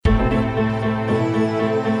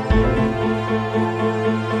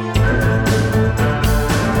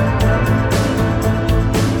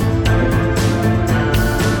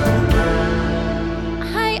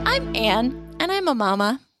a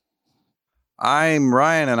mama. I'm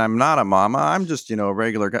Ryan, and I'm not a mama. I'm just, a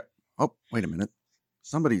regular guy. Oh, wait a minute.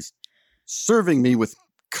 Somebody's serving me with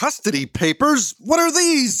custody papers. What are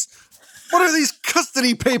these? What are these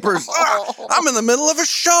custody papers? I'm in the middle of a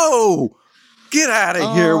show. Get out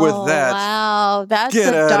of here with that. Wow, that's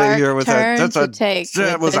Get a out dark of here with turn that. to take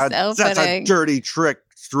with this That's a opening. dirty trick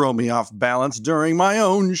to throw me off balance during my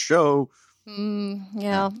own show.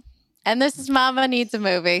 Yeah. And this is Mama Needs a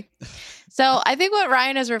Movie. So I think what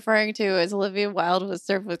Ryan is referring to is Olivia Wilde was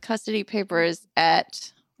served with custody papers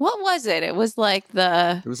at, what was it? It was like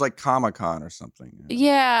It was like Comic-Con or something.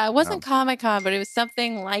 Yeah, it wasn't Comic-Con, but it was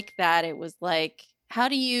something like that. It was like,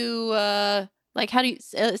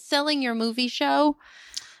 selling your movie show?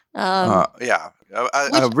 Which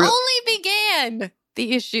only began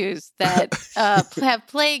the issues that have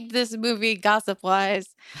plagued this movie gossip-wise.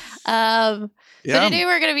 So today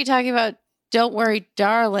we're going to be talking about Don't Worry,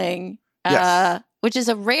 Darling, which is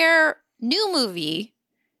a rare new movie.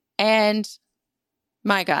 And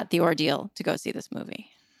my God, the ordeal to go see this movie.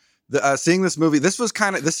 Seeing this movie,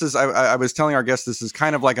 I was telling our guests, this is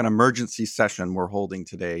kind of like an emergency session we're holding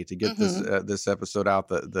today to get this episode out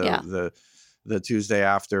the Tuesday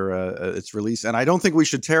after its release. And I don't think we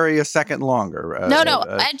should tarry a second longer.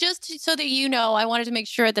 And just so that you know, I wanted to make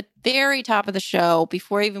sure at the very top of the show,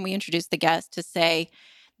 before even we introduce the guest, to say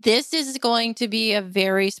this is going to be a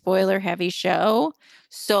very spoiler-heavy show.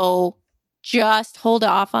 So just hold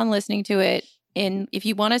off on listening to it. And if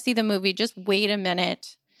you want to see the movie, just wait a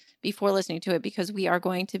minute before listening to it, because we are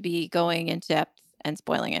going to be going in depth and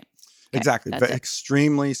spoiling it. Okay, exactly.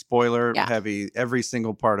 Extremely spoiler heavy. Every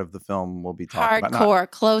single part of the film will be talked about.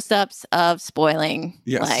 Hardcore close-ups of spoiling.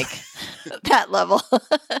 Yes. Like that level.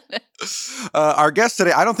 Our guest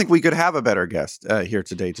today, I don't think we could have a better guest here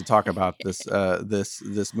today to talk about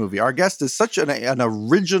this movie. Our guest is such an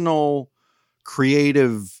original,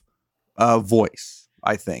 creative voice.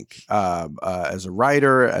 I think, as a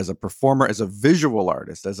writer, as a performer, as a visual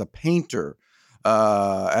artist, as a painter,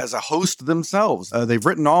 as a host themselves. They've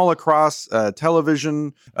written all across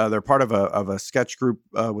television. They're part of a sketch group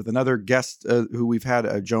with another guest who we've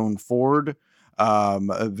had, Joan Ford.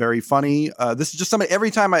 Very funny. This is just somebody, every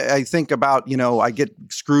time I think about, I get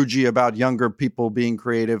scroogey about younger people being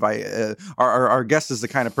creative. Our guest is the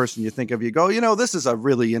kind of person you think of, you go, this is a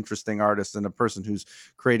really interesting artist and a person who's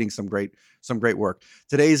creating some great work.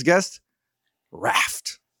 Today's guest,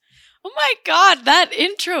 Raft. Oh my God, that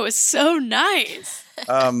intro is so nice.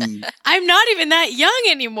 I'm not even that young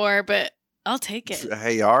anymore, but I'll take it.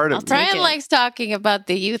 Hey, Art. Brian likes talking about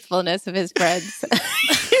the youthfulness of his friends.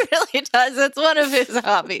 He really does. It's one of his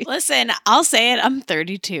hobbies. Listen, I'll say it. I'm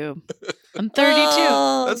 32. I'm 32.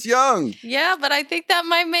 Oh, that's young. Yeah, but I think that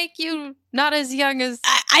might make you not as young as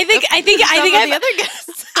I think the other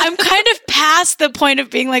guests. I'm kind of past the point of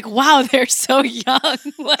being like, wow, they're so young.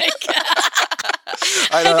 Like,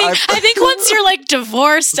 I think once you're like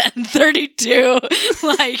divorced and 32,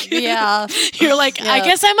 like, yeah, you're like, I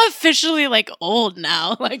guess I'm officially like old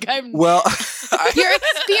now. Like your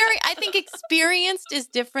experience. I think experienced is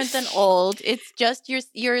different than old. It's just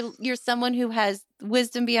you're someone who has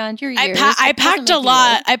wisdom beyond your years. I packed a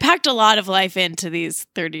lot. I packed a lot of life into these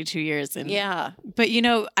 32 years. And, but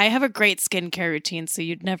I have a great skincare routine, so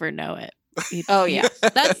you'd never know it. Oh yeah,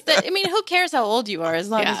 who cares how old you are as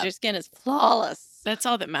long as your skin is flawless? That's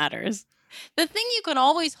all that matters. The thing you can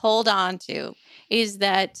always hold on to is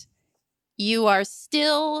that you are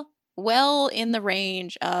still well in the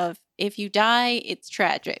range of, if you die, it's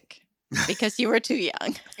tragic because you were too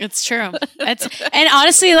young. It's true. And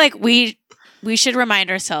honestly, like we should remind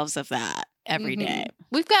ourselves of that every day.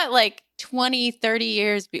 We've got like 20, 30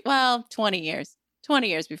 years. 20 years. 20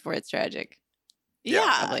 years before it's tragic.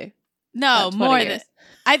 Yeah. Probably. No, more than.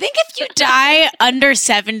 I think if you die under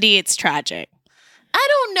 70, it's tragic. I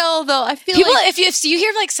don't know, though. I feel people, if you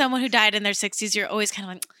hear like someone who died in their 60s, you're always kind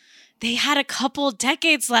of like, they had a couple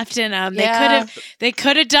decades left in them. Yeah. They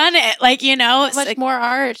could have done it. Like, much like, more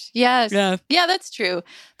art. Yes. Yeah, that's true.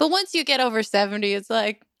 But once you get over 70, it's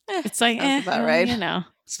like, it's like, that's about right.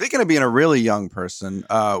 Speaking of being a really young person,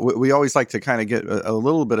 we always like to kind of get a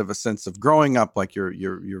little bit of a sense of growing up, like your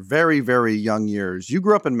very, very young years. You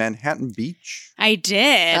grew up in Manhattan Beach? I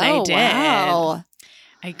did. Oh, wow.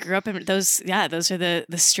 I grew up in those. Yeah, those are the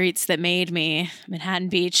streets that made me. Manhattan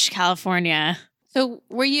Beach, California. So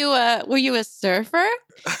were you a surfer?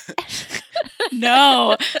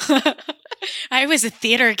 No. I was a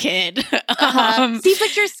theater kid. See,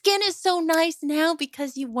 but your skin is so nice now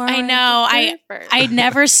because you weren't. I know. I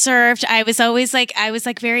never served. I was always like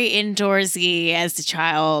very indoorsy as a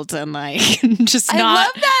child, and like just not. I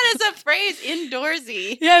love that as a phrase,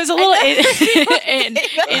 indoorsy. Yeah, I was a little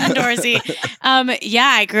indoorsy. Yeah,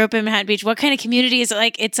 I grew up in Manhattan Beach. What kind of community is it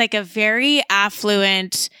like? It's like a very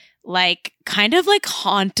affluent, like kind of like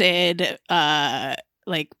haunted,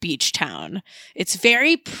 like beach town. It's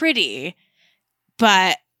very pretty,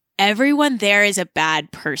 but everyone there is a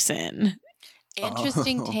bad person.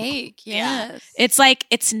 Interesting take. Yes. It's like,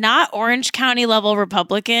 it's not Orange County level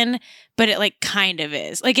Republican, but it like kind of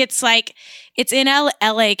is. Like it's in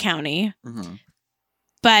LA County,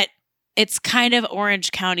 but it's kind of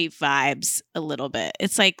Orange County vibes a little bit.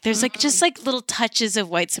 It's like, there's like just like little touches of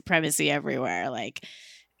white supremacy everywhere. Like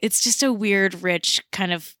it's just a weird, rich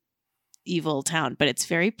kind of evil town, but it's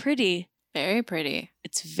very pretty. Very pretty.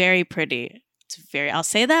 It's very pretty. I'll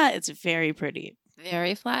say that. It's very pretty.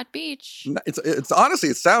 Very flat beach. It's honestly,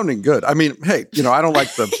 it's sounding good. I mean, hey, I don't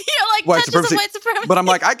like the white supremacy, but I'm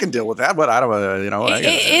like, I can deal with that. But I don't,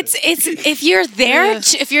 it's if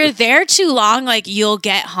you're there too long, like you'll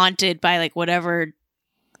get haunted by like whatever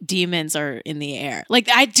demons are in the air. Like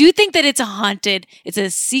I do think that it's a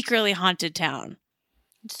secretly haunted town.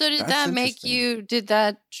 So did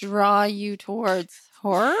that draw you towards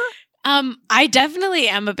horror? I definitely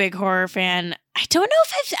am a big horror fan. I don't know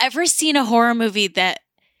if I've ever seen a horror movie that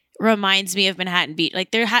reminds me of Manhattan Beach.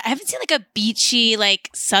 Like I haven't seen like a beachy, like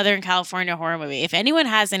Southern California horror movie. If anyone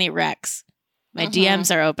has any recs, my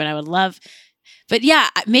DMs are open. I would love. But yeah,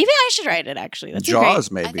 maybe I should write it actually. That's Jaws,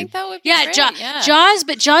 maybe. I think that would be great. Jaws,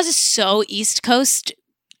 but Jaws is so East Coast.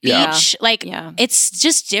 Beach, yeah. It's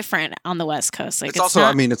just different on the West Coast. Like it's also,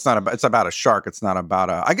 I mean, it's about a shark. It's not about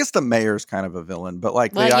I guess the mayor's kind of a villain, but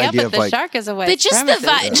like the idea of the shark is a white. But just the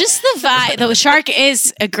vibe. The shark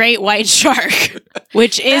is a great white shark,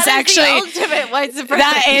 which is actually the ultimate white supremacy.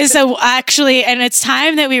 That is actually, and it's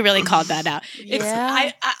time that we really called that out.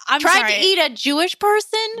 I'm tried sorry. to eat a Jewish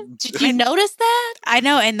person. Did you notice that? I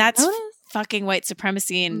know, and that's fucking white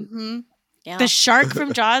supremacy. And the shark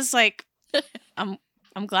from Jaws, like,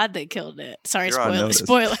 I'm glad they killed it. Sorry,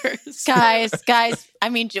 spoilers. Guys, I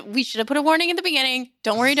mean, we should have put a warning in the beginning.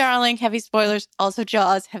 Don't worry, darling. Heavy spoilers. Also,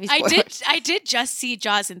 Jaws, heavy spoilers. I did just see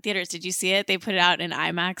Jaws in theaters. Did you see it? They put it out in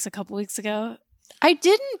IMAX a couple weeks ago. I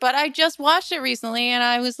didn't, but I just watched it recently, and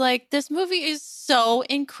I was like, this movie is so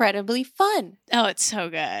incredibly fun. Oh, it's so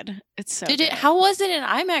good. It's so good. How was it in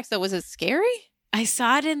IMAX, though? Was it scary? I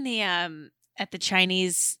saw it in the at the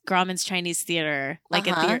Grauman's Chinese Theater, like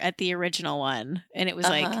at the original one, and it was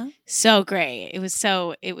like so great. It was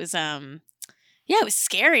it was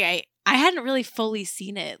scary. I hadn't really fully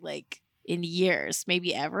seen it like in years,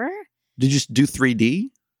 maybe ever. Did you do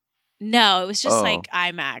 3D? No, it was just like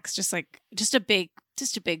IMAX, just a big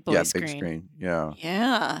boy screen. Big screen. Yeah.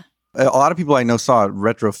 Yeah. A lot of people I know saw it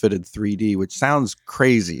retrofitted 3D, which sounds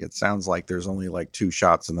crazy. It sounds like there's only like 2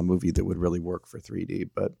 shots in the movie that would really work for 3D,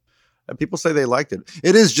 but people say they liked it.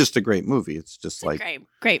 It is just a great movie. It's just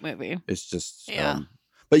great movie. It's just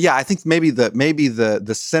but yeah, I think maybe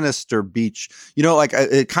the sinister beach, like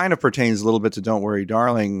it kind of pertains a little bit to Don't Worry,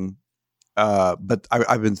 Darling. But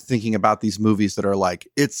I've been thinking about these movies that are like,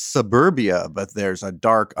 it's suburbia, but there's a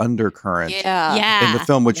dark undercurrent in the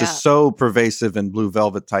film, which is so pervasive in Blue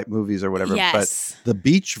Velvet type movies or whatever. Yes. But the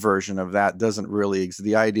beach version of that doesn't really exist.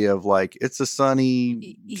 The idea of like, it's a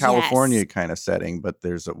sunny California kind of setting, but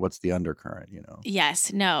there's what's the undercurrent,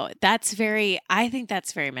 Yes. No, I think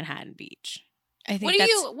that's very Manhattan Beach. I think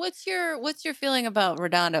what's your feeling about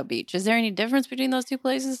Redondo Beach? Is there any difference between those two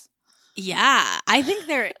places? Yeah,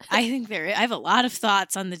 I have a lot of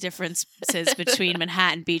thoughts on the differences between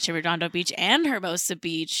Manhattan Beach and Redondo Beach and Hermosa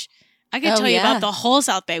Beach. I could tell you about the whole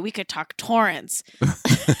South Bay. We could talk Torrance.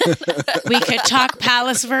 We could talk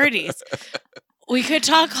Palos Verdes. We could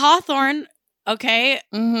talk Hawthorne. Okay.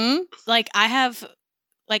 Mm-hmm. Like I have,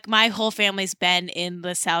 like my whole family's been in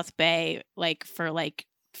the South Bay, like for like,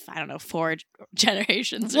 I don't know, 4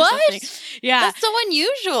 generations or something. Yeah. That's so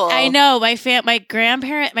unusual. I know.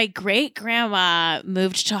 My great grandma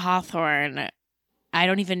moved to Hawthorne. I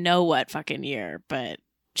don't even know what fucking year, but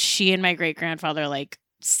she and my great grandfather like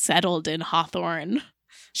settled in Hawthorne.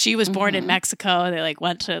 She was born in Mexico. They like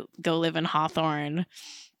went to go live in Hawthorne.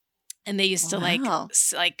 And they used to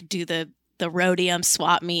like do the rhodium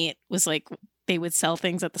swap meet was like they would sell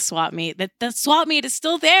things at the swap meet. The swap meet is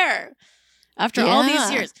still there. After all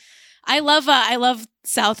these years, I love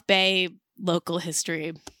South Bay local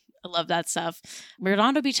history. I love that stuff.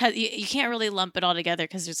 Redondo Beach has, you can't really lump it all together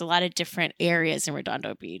because there's a lot of different areas in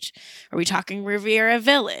Redondo Beach. Are we talking Riviera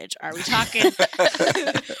Village? Are we talking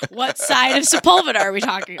what side of Sepulveda are we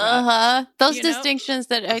talking about? Those distinctions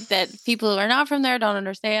that people who are not from there don't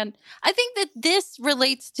understand. I think that this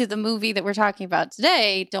relates to the movie that we're talking about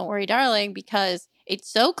today, Don't Worry, Darling, because it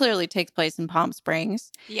so clearly takes place in Palm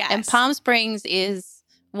Springs. Yes. And Palm Springs is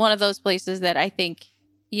one of those places that I think,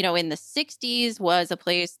 in the 60s was a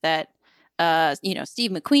place that,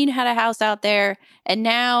 Steve McQueen had a house out there. And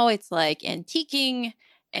now it's like antiquing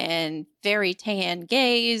and very tan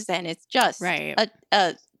gays. And it's just right.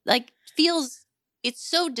 It's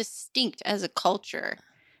so distinct as a culture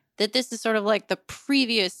that this is sort of like the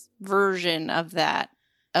previous version of that,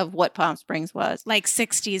 of what Palm Springs was. Like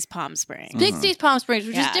 60s Palm Springs. 60s Palm Springs,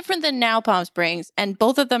 which is different than now Palm Springs. And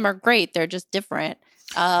both of them are great. They're just different.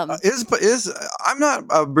 I'm not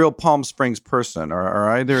a real Palm Springs person. Are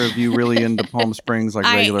either of you really into Palm Springs, like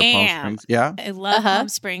regular Palm Springs? Yeah, I love Palm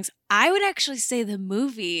Springs. I would actually say the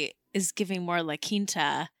movie is giving more La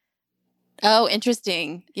Quinta. Oh,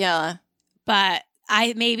 interesting. Yeah, but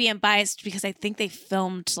I maybe am biased because I think they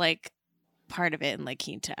filmed like part of it in La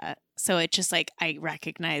Quinta, so it's just like I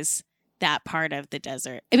recognize that part of the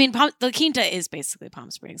desert. I mean, La Quinta is basically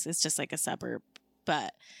Palm Springs. It's just like a suburb,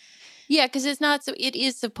 but. Yeah, because it's not so. It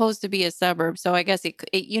is supposed to be a suburb, so I guess it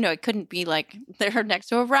couldn't be like they're next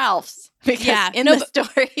to a Ralph's because the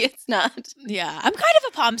story it's not. Yeah, I'm kind of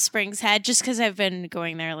a Palm Springs head just because I've been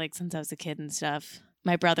going there like since I was a kid and stuff.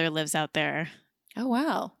 My brother lives out there. Oh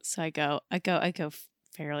wow! So I go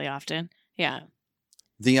fairly often. Yeah.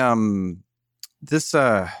 The this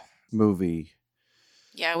movie.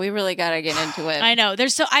 Yeah, we really got to get into it. I know.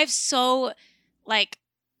 I have so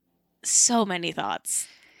many thoughts.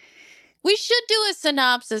 We should do a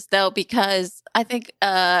synopsis, though, because I think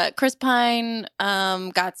Chris Pine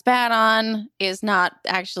got spat on is not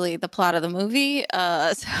actually the plot of the movie.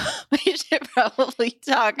 So we should probably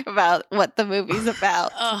talk about what the movie's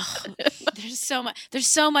about. There's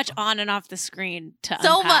so much on and off the screen to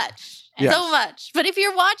so unpack. So much. But if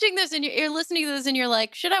you're watching this and you're listening to this and you're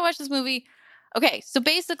like, should I watch this movie? Okay, so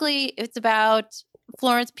basically it's about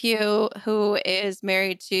Florence Pugh, who is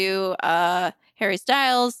married to Harry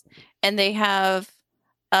Styles. And they have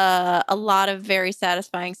a lot of very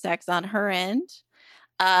satisfying sex on her end.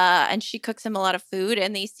 And she cooks him a lot of food.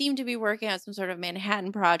 And they seem to be working on some sort of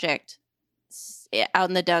Manhattan project out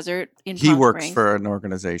in the desert in Palm works Springs. For an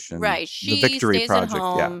organization. Right. The Victory stays Project. At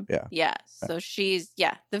home. Yeah. So she's,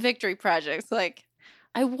 the Victory Project's like,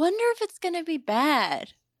 I wonder if it's going to be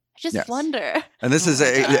bad. I just wonder. And this is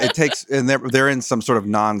it takes, and they're in some sort of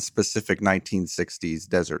non-specific 1960s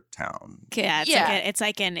desert town. Yeah, it's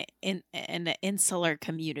like an insular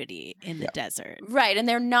community in the desert. Right, and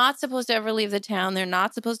they're not supposed to ever leave the town. They're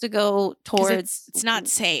not supposed to go towards. It's not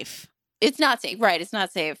safe. It's not safe. Right, it's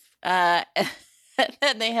not safe. And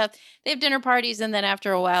they have dinner parties, and then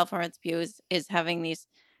after a while, Florence Pugh is having these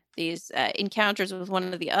encounters with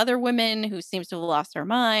one of the other women who seems to have lost her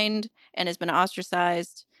mind and has been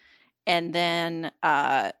ostracized. And then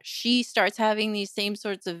she starts having these same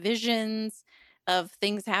sorts of visions of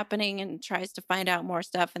things happening and tries to find out more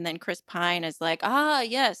stuff. And then Chris Pine is like,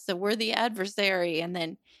 yes, so we're the adversary. And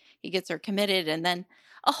then he gets her committed. And then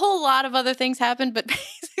a whole lot of other things happen. But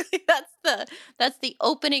basically that's the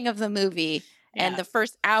opening of the movie. Yeah. And the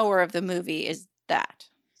first hour of the movie is that.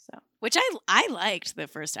 So, which I liked the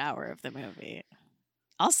first hour of the movie.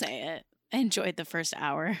 I'll say it. I enjoyed the first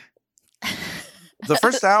hour. The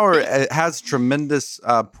first hour has tremendous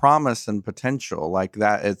promise and potential. Like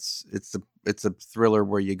that, it's a thriller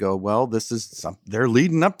where you go, well, this is they're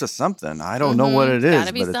leading up to something. I don't know what it is,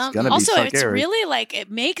 but it's gonna be also scary. It's really like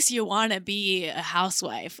it makes you want to be a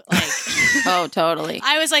housewife. Like, oh, totally.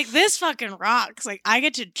 I was like, this fucking rocks. Like, I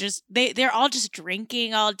get to they're all just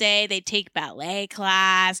drinking all day. They take ballet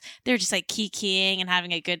class. They're just like kikiing and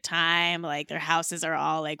having a good time. Like, their houses are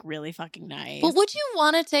all like really fucking nice. But would you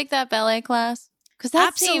want to take that ballet class? Because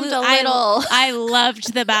that seemed a little. I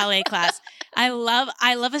loved the ballet class. I love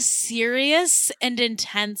a serious and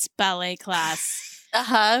intense ballet class.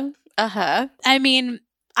 I mean,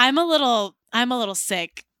 I'm a little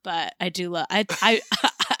sick, but I do love. I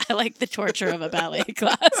like the torture of a ballet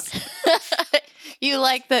class. You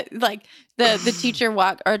like the teacher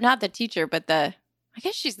walk, or not the teacher, but I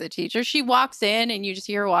guess she's the teacher. She walks in, and you just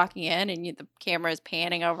hear her walking in, and the camera is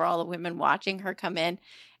panning over all the women watching her come in,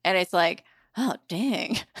 and it's like, oh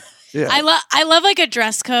dang! Yeah. I love like a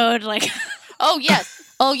dress code, like. Oh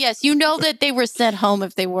yes. You know that they were sent home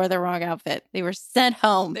if they wore the wrong outfit. They were sent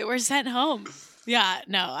home. Yeah,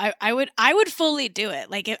 no, I would fully do it.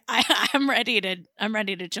 Like I'm ready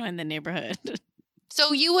to join the neighborhood.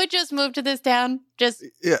 So you would just move to this town? Just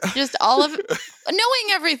Yeah. just all of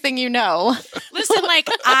knowing everything you know. Listen, like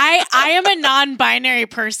I am a non-binary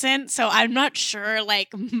person, so I'm not sure like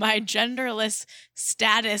my genderless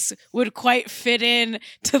status would quite fit in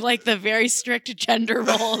to like the very strict gender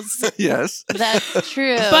roles. Yes. That's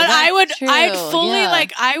true. But That's true. I'd fully yeah.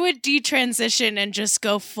 like I would detransition and just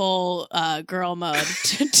go full girl mode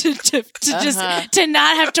to just to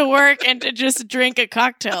not have to work and to just drink a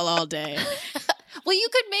cocktail all day. Well, you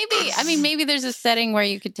could maybe there's a setting where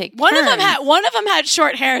you could take One of turns. them had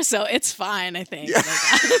short hair, so it's fine, I think. Yeah.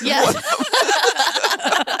 Yes.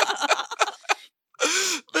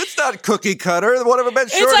 That's not cookie cutter. One of them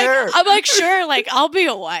had short hair. I'm like, sure, like I'll be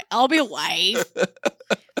a wife.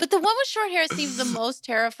 But the one with short hair seems the most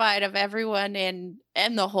terrified of everyone in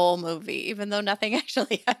the whole movie, even though nothing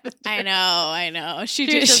actually happened. I know. She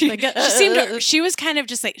was kind of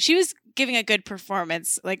just like she was giving a good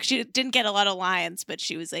performance. Like she didn't get a lot of lines, but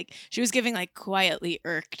she was giving like quietly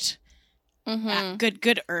irked,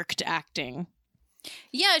 good irked acting.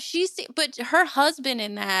 Yeah, but her husband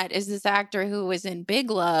in that is this actor who was in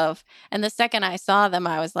Big Love, and the second I saw them,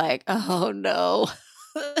 I was like, oh no.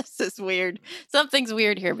 This is weird. Something's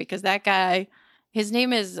weird here because that guy, his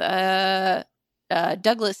name is Douglas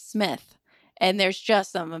Smith, and there's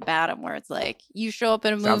just something about him where it's like you show up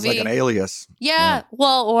in a movie. Sounds like an alias. Yeah.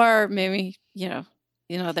 Well, or maybe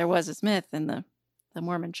there was a Smith in the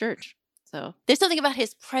Mormon Church, so there's something about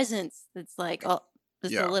his presence that's like, oh,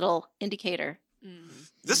 this is a little indicator.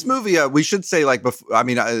 This movie, we should say, like,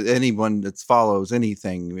 anyone that follows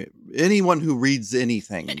anything, anyone who reads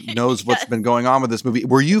anything knows what's been going on with this movie.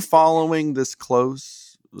 Were you following this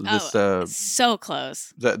close? So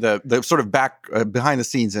close. The sort of behind the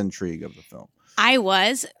scenes intrigue of the film. I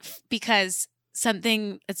was, because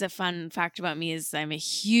something that's a fun fact about me is I'm a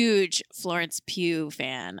huge Florence Pugh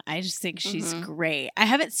fan. I just think she's great. I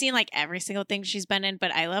haven't seen like every single thing she's been in,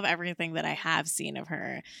 but I love everything that I have seen of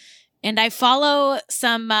her. And I follow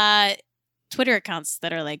some Twitter accounts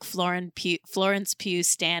that are like Florence Pugh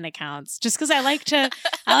stan accounts, just because I like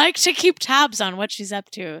to keep tabs on what she's up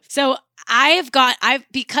to. So I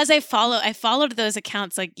followed those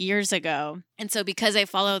accounts like years ago, and so because I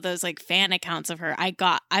follow those like fan accounts of her, I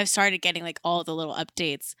started getting like all the little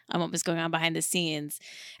updates on what was going on behind the scenes,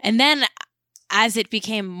 and then as it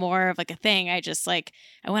became more of like a thing, I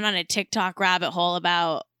went on a TikTok rabbit hole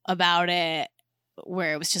about it,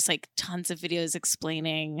 where it was just like tons of videos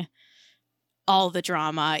explaining all the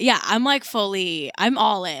drama. Yeah, I'm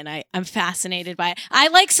all in. I'm fascinated by it. I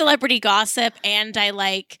like celebrity gossip, and I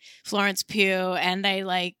like Florence Pugh, and I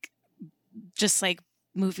like just like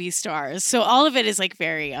movie stars. So all of it is like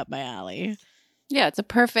very up my alley. Yeah, it's a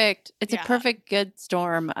perfect good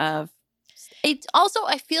storm of it's also,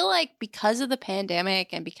 I feel like because of the pandemic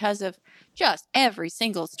and because of just every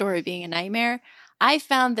single story being a nightmare, I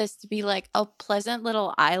found this to be like a pleasant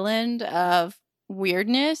little island of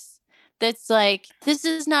weirdness that's like, this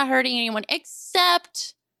is not hurting anyone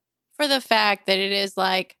except for the fact that it is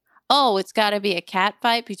like, oh, it's got to be a cat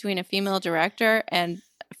fight between a female director and,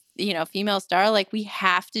 female star. Like, we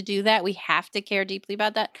have to do that. We have to care deeply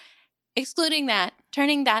about that. Excluding that,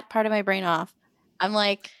 turning that part of my brain off. I'm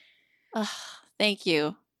like, oh, thank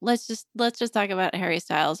you. Let's just talk about Harry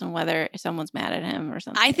Styles and whether someone's mad at him or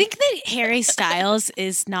something. I think that Harry Styles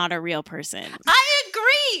is not a real person. I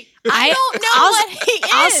agree. I don't know what he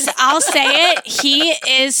is. I'll say it. He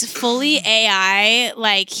is fully AI.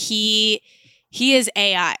 Like he is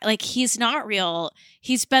AI. Like he's not real.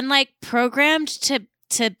 He's been like programmed to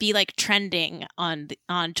be like trending on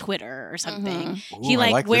Twitter or something. Ooh, he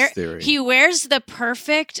like this theory. He wears the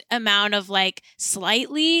perfect amount of like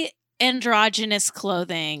slightly androgynous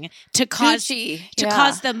clothing to cause Gucci.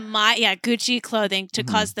 Cause the Gucci clothing to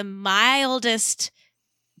cause the mildest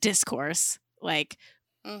discourse. Like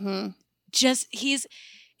just he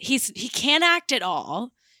can't act at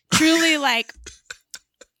all. Truly like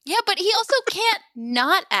yeah, but he also can't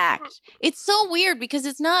not act. It's so weird because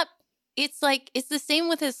it's the same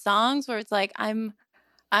with his songs where it's like I'm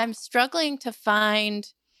struggling to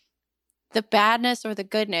find the badness or the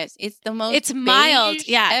goodness. It's the most it's mild. beige,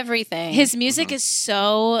 yeah. Everything. His music is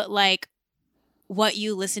so like what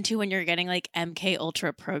you listen to when you're getting like MK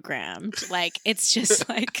Ultra programmed. Like it's just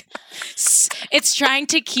like it's trying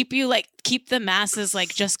to keep the masses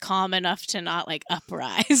like just calm enough to not like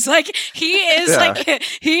uprise. Like he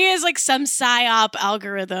is like some psyop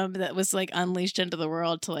algorithm that was like unleashed into the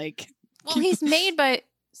world to like well, he's made by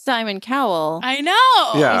Simon Cowell. I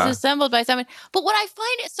know. Yeah. He's assembled by Simon. But what I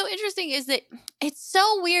find it so interesting is that it's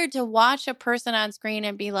so weird to watch a person on screen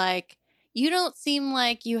and be like, you don't seem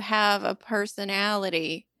like you have a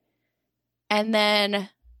personality. And then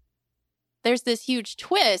there's this huge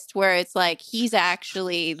twist where it's like he's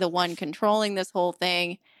actually the one controlling this whole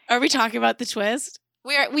thing. Are we talking about the twist?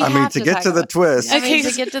 To get to the twist.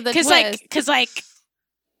 To get to the twist. Because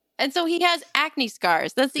and so he has acne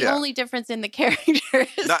scars. That's the only difference in the characters.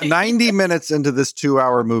 90 minutes into this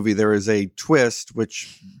 2-hour movie, there is a twist,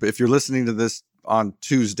 which if you're listening to this on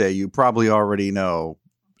Tuesday, you probably already know.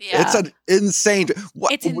 Yeah. It's an insane.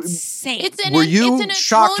 It's insane. Were you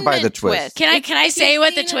shocked by the twist? Can I say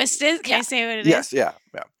what the twist is? Can I say what it is? Yes, yeah.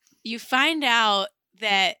 You find out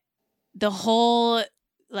that the whole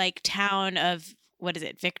town of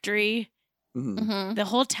Victory? Mm-hmm. Mm-hmm. The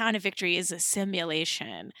whole town of Victory is a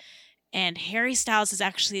simulation, and Harry Styles is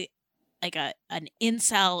actually an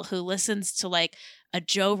incel who listens to a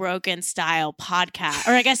Joe Rogan style podcast,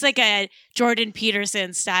 or I guess a Jordan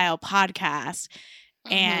Peterson style podcast.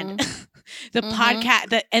 And the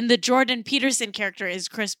podcast and the Jordan Peterson character is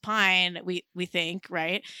Chris Pine, we think,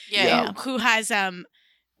 right? Yeah. Who has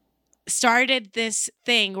started this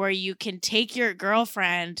thing where you can take your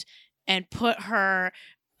girlfriend and put her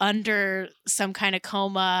under some kind of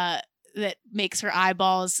coma that makes her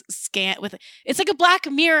eyeballs scan with it's like a Black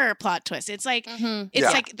Mirror plot twist. It's like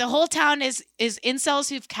like the whole town is incels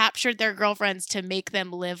who've captured their girlfriends to make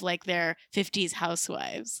them live like their 50s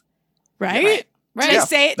housewives. Right? Right. Did I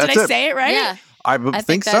say it? Did I say it right? Yeah. I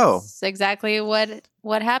think so. That's exactly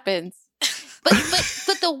what happens.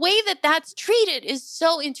 But the way that's treated is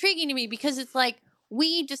so intriguing to me because it's like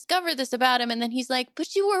we discover this about him and then he's like,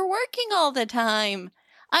 but you were working all the time.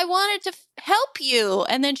 I wanted to help you.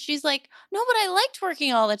 And then she's like, no, but I liked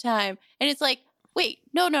working all the time. And it's like, wait,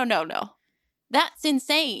 no. That's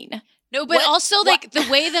insane. No, but also the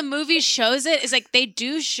way the movie shows it is they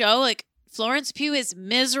do show Florence Pugh is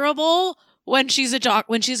miserable when she's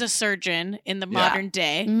a surgeon in the modern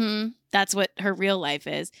day. Mm-hmm. That's what her real life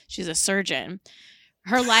is. She's a surgeon.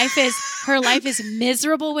 Her life is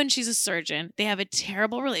miserable when she's a surgeon. They have a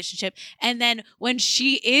terrible relationship. And then when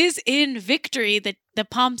she is in Victory, the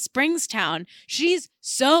Palm Springs town, she's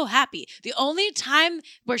so happy. The only time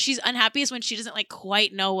where she's unhappy is when she doesn't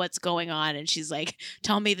quite know what's going on and she's like,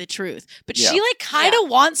 tell me the truth. But she kind of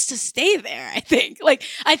wants to stay there, I think.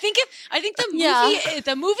 I think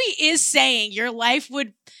the movie is saying your life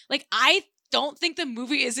would I don't think the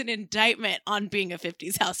movie is an indictment on being a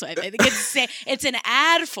 50s housewife. I think it's an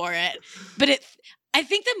ad for it. But I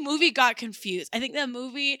think the movie got confused. It got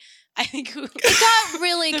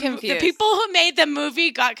really confused. The people who made the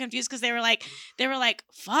movie got confused because they were like,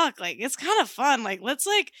 fuck, it's kind of fun. Let's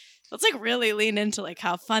really lean into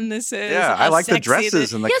how fun this is. Yeah, I like the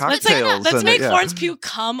dresses and the cocktails. Let's make Florence Pugh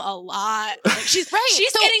come a lot. She's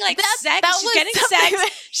getting sex. She's getting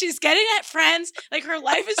sex. She's getting at friends. Her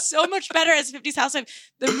life is so much better as a 50s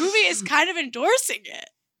housewife. The movie is kind of endorsing it.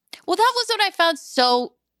 Well, that was what I found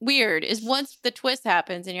so weird is once the twist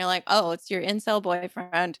happens and you're like, oh, it's your incel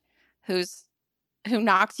boyfriend who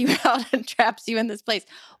knocks you out and traps you in this place.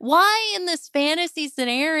 Why in this fantasy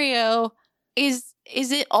scenario is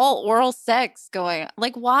it all oral sex going on?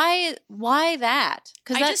 Why that?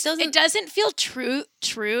 Because it doesn't feel true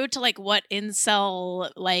to what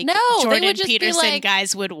incel they Jordan would just Peterson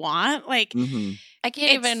guys would want. I can't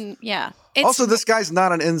even. Yeah. Also, this guy's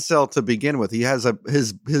not an incel to begin with. He has a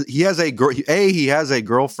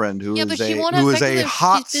girlfriend who is a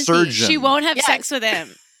hot surgeon. She won't have sex with him.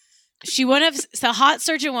 The hot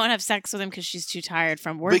surgeon won't have sex with him because she's too tired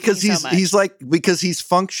from working because so much. He's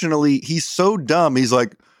so dumb. He's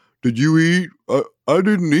like, did you eat? I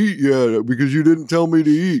didn't eat yet because you didn't tell me to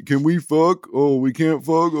eat. Can we fuck? Oh, we can't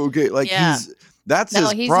fuck. Okay, that's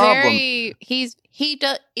his problem. He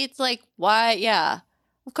does. It's like, why? Yeah,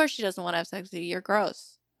 of course she doesn't want to have sex with you. You're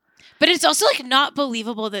gross. But it's also not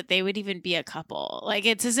believable that they would even be a couple.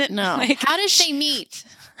 It isn't. No. How did they meet?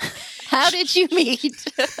 How did you meet?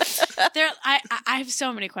 I have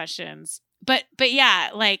so many questions. But yeah,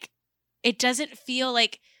 it doesn't feel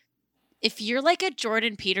if you're a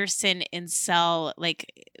Jordan Peterson incel,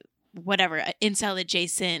 whatever, incel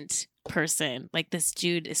adjacent person, this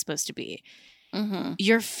dude is supposed to be. Mm-hmm.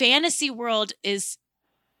 Your fantasy world is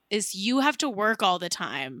you have to work all the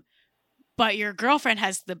time, but your girlfriend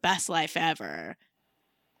has the best life ever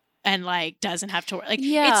and doesn't have to work.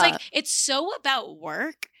 It's so about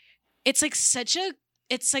work. It's I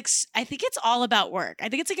think it's all about work. I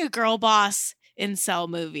think it's a girl boss incel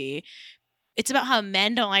movie it's about how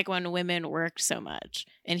men don't like when women work so much.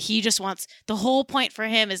 And he just wants, the whole point for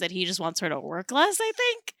him is that he just wants her to work less, I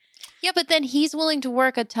think. Yeah, but then he's willing to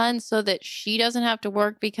work a ton so that she doesn't have to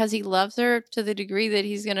work because he loves her to the degree that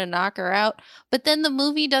he's going to knock her out. But then the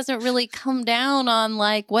movie doesn't really come down on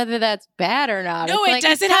like whether that's bad or not. No, it's it like,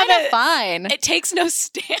 doesn't it's have kinda a fine. It takes no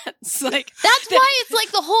stance. Like That's why it's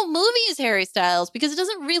like the whole movie is Harry Styles, because it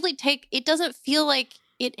doesn't really it doesn't feel like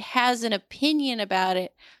it has an opinion about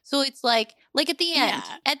it. So it's like at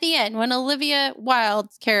the end, when Olivia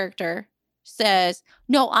Wilde's character says,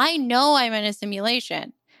 "No, I know I'm in a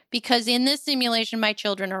simulation because in this simulation, my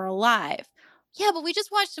children are alive." Yeah, but we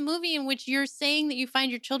just watched a movie in which you're saying that you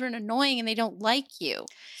find your children annoying and they don't like you.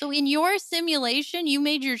 So in your simulation, you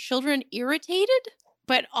made your children irritated?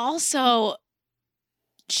 But also,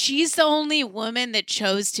 she's the only woman that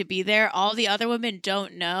chose to be there. All the other women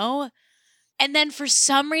don't know. And then for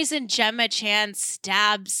some reason, Gemma Chan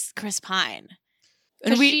stabs Chris Pine.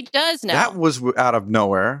 Because she does know. That was out of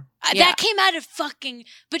nowhere. That came out of fucking...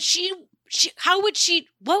 But she... How would she...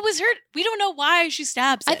 What was her... We don't know why she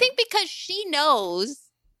stabs him. I think because she knows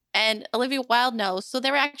and Olivia Wilde knows, so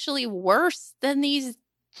they're actually worse than these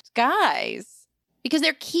guys. Because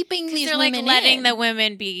they're keeping these they're women like letting in. the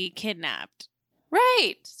women be kidnapped.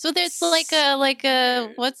 Right. So there's like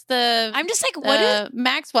a what's the... I'm just like, what is...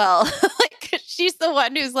 Maxwell. Like, she's the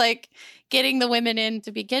one who's like getting the women in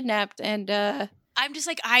to be kidnapped. And I'm just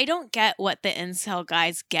like, I don't get what the incel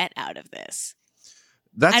guys get out of this.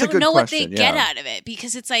 That's I a don't good know question. what they get out of it,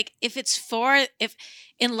 because it's like,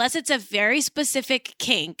 unless it's a very specific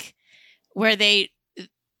kink where they,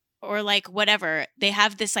 or like whatever, they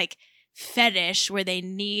have this like fetish where they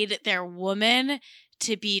need their woman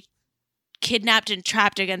to be kidnapped and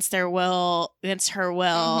trapped against her will,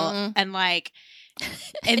 Mm-hmm. and like,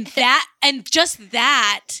 and that, and just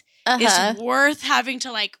that is worth having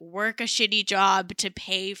to like work a shitty job to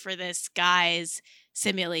pay for this guy's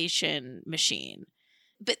simulation machine.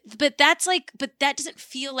 But that's like, but that doesn't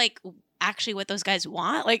feel like actually what those guys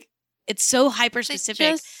want. Like, it's so hyper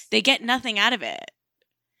specific. They get nothing out of it.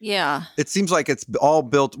 Yeah. It seems like it's all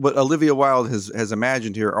built. What Olivia Wilde has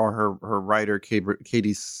imagined here are her writer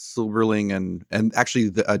Katie Silberling and actually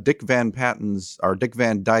Dick Van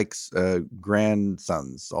Dyke's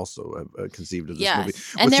grandsons also conceived of this movie.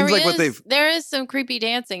 And there is some creepy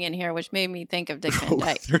dancing in here, which made me think of Dick Van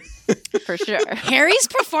Dyke for sure. Harry's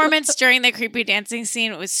performance during the creepy dancing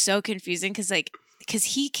scene was so confusing because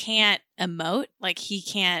he can't emote, like he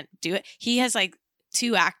can't do it. He has like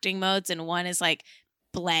two acting modes, and one is like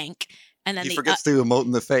blank, and then he forgets to emote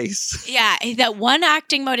in the face. Yeah, that one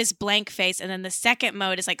acting mode is blank face, and then the second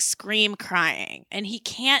mode is like scream crying, and he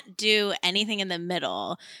can't do anything in the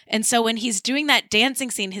middle. And so when he's doing that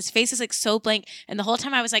dancing scene, his face is like so blank, and the whole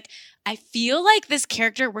time I was like, I feel like this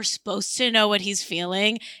character, we're supposed to know what he's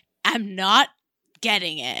feeling. I'm not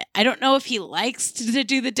getting it. I don't know if he likes to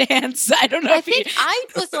do the dance. I don't know. I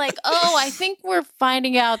was like, I think we're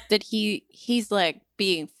finding out that he's like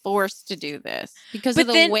being forced to do this because of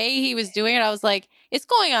the way he was doing it. I was like, it's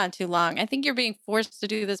going on too long. I think you're being forced to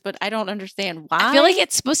do this, but I don't understand why. I feel like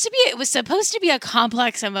it was supposed to be a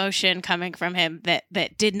complex emotion coming from him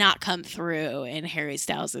that did not come through in Harry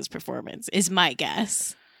Styles' performance, is my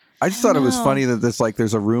guess. I just thought it was funny that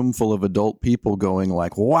there's a room full of adult people going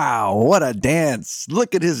like, wow, what a dance.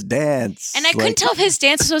 Look at his dance. And I couldn't tell if his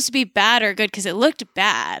dance was supposed to be bad or good because it looked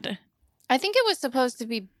bad. I think it was supposed to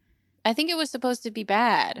be bad. I think it was supposed to be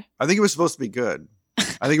good. I think it was supposed to be very good.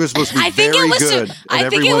 I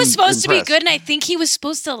think it was supposed to be good, and I think he was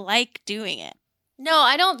supposed to like doing it. No,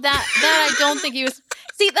 I don't. That I don't think he was.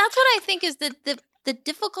 See, that's what I think is the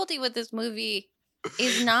difficulty with this movie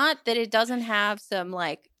is not that it doesn't have some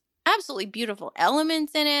like absolutely beautiful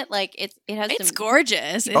elements in it. Like it's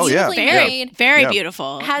gorgeous. It's very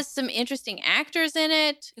beautiful. It has some interesting actors in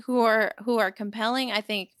it who are compelling. I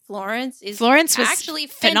think Florence was actually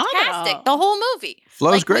phenomenal. fantastic. The whole movie.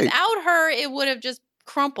 Flo's great. Without her, it would have just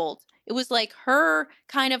crumpled. It was like her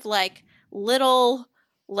kind of like little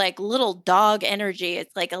dog energy.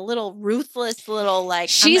 It's like a little ruthless little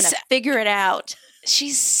like I'm gonna figure it out.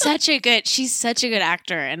 She's such a good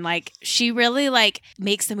actor, and like she really like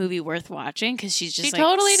makes the movie worth watching because she's just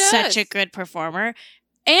totally such a good performer.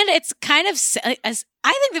 And it's kind of as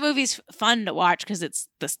I think the movie's fun to watch because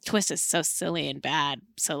the twist is so silly and bad.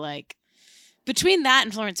 So like between that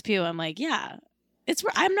and Florence Pugh, I'm like, yeah,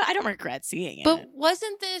 I don't regret seeing it. But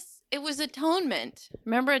wasn't this? It was Atonement.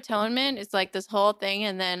 Remember Atonement? It's like this whole thing,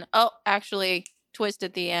 and then actually twist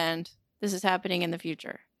at the end. This is happening in the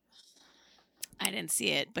future. I didn't see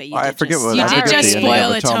it, but you I did forget just, what- you I did forget just the ending of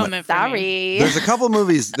spoil Atonement. Atonement for me. Sorry. There's a couple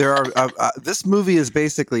movies. There are this movie is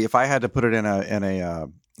basically, if I had to put it in a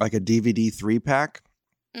like a DVD 3-pack.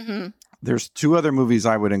 Mm-hmm. There's 2 other movies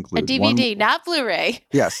I would A include. DVD, not Blu-ray.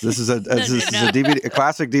 Yes, this is a DVD, a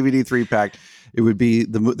classic DVD 3-pack. It would be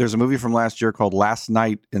there's a movie from last year called Last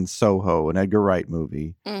Night in Soho, an Edgar Wright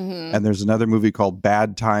movie, and there's another movie called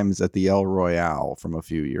Bad Times at the El Royale from a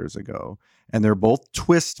few years ago, and they're both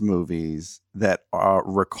twist movies that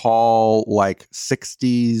recall like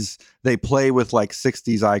 60s. They play with like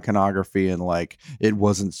 60s iconography and like it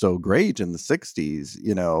wasn't so great in the 60s,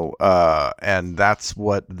 you know, and that's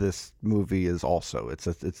what this movie is also. It's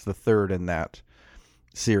the third in that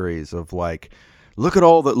series of like, look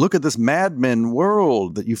at this Mad Men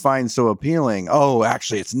world that you find so appealing. Oh,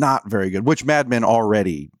 actually, it's not very good, which Mad Men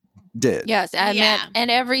already did. Yes, and Yeah.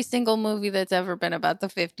 and every single movie that's ever been about the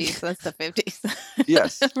 50s, that's the 50s.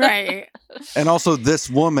 Yes. Right. And also this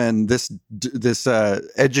woman, this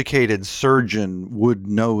educated surgeon would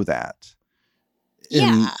know that.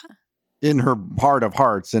 Yeah. In her heart of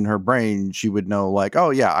hearts, in her brain, she would know like,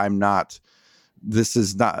 oh yeah,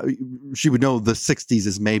 she would know the 60s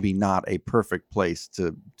is maybe not a perfect place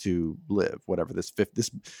to live, whatever this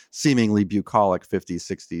seemingly bucolic 50s,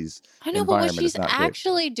 60s I know, but what environment she's is not great.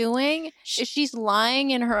 actually doing is she's lying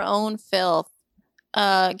in her own filth,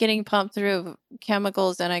 getting pumped through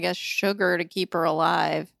chemicals and I guess sugar to keep her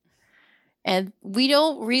alive. And we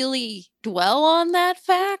don't really dwell on that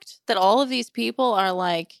fact that all of these people are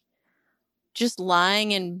like just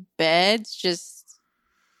lying in beds, just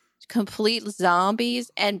complete zombies,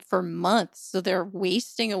 and for months. So they're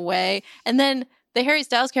wasting away. And then the Harry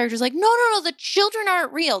Styles character is like, no, the children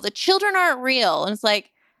aren't real. The children aren't real. And it's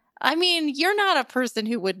like, I mean, you're not a person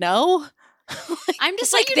who would know. I'm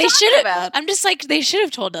just What like, are you they talking should have. about? I'm just like, they should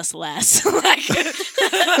have told us less. Like,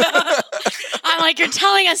 I'm like, you're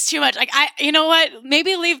telling us too much. Like, you know what?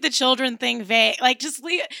 Maybe leave the children thing vague. Like, just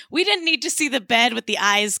leave. We didn't need to see the bed with the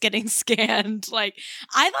eyes getting scanned. Like,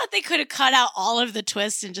 I thought they could have cut out all of the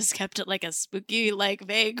twists and just kept it like a spooky, like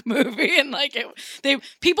vague movie. And like,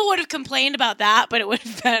 people would have complained about that, but it would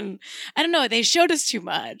have been, I don't know. They showed us too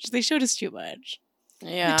much.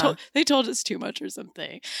 Yeah. They told us too much or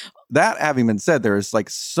something. That having been said, there is like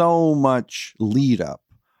so much lead up.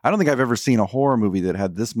 I don't think I've ever seen a horror movie that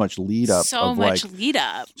had this much lead up. So much lead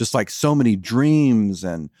up. Just like so many dreams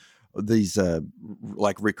and these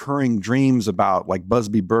like recurring dreams about like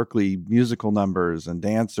Busby Berkeley musical numbers and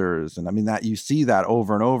dancers. And I mean that you see that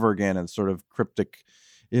over and over again in sort of cryptic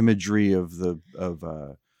imagery of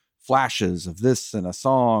flashes of this and a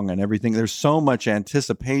song and everything. There's so much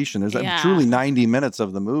anticipation. There's truly 90 minutes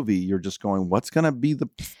of the movie. You're just going, what's going to be the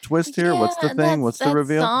twist here? What's the thing? What's the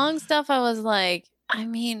reveal? Song stuff, I was like, I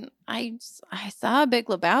mean, I saw Big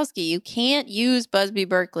Lebowski. You can't use Busby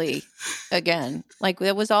Berkeley again. Like,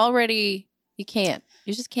 it was already, you can't.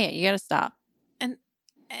 You just can't. You got to stop.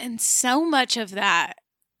 And so much of that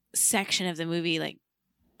section of the movie, like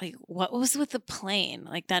what was with the plane?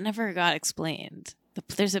 Like, that never got explained.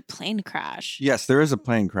 There's a plane crash. Yes, there is a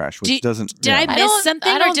plane crash, which doesn't. Did I miss something,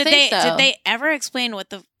 I or don't did think so. did they ever explain what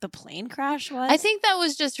the plane crash was? I think that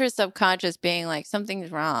was just her subconscious being like, something's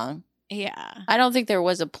wrong. Yeah. I don't think there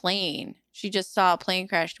was a plane. She just saw a plane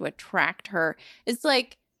crash to attract her. It's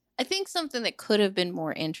like, I think something that could have been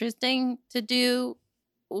more interesting to do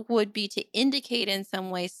would be to indicate in some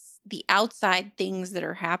ways the outside things that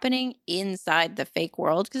are happening inside the fake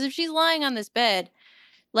world. Because if she's lying on this bed,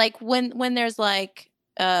 like when there's like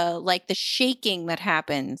the shaking that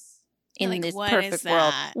happens in Like, this what perfect is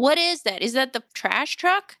world. that? What is that? Is that the trash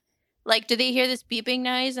truck? Like, do they hear this beeping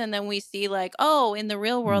noise and then we see like, oh, in the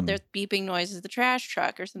real world, there's beeping noises, the trash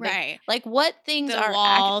truck or something. Right. Like, what things The are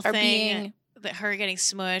wall are thing, being? that her getting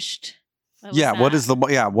smushed.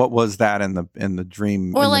 What was that in the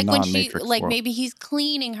dream? Or in like the when she, non-Matrix like world? maybe he's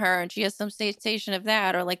cleaning her and she has some station of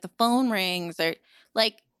that, or like the phone rings, or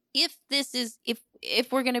like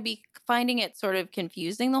if we're going to be finding it sort of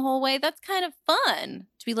confusing the whole way, that's kind of fun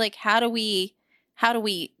to be like, how do we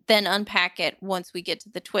then unpack it once we get to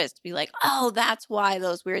the twist? Be like, oh, that's why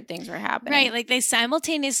those weird things are happening. Right. Like, they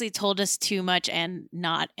simultaneously told us too much and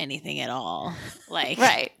not anything at all. Like,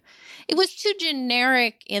 Right. It was too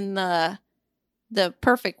generic in the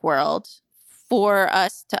perfect world for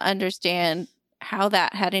us to understand how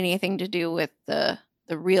that had anything to do with the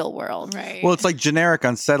real world. Right. Well, it's like generic,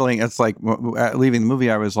 unsettling. It's like leaving the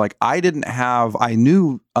movie, I was like, I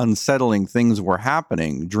knew unsettling things were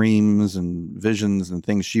happening, dreams and visions and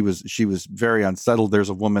things. She was very unsettled. There's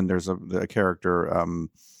a woman, there's a character,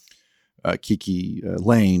 Kiki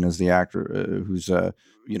Lane as the actor, who's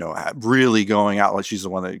really going out like she's the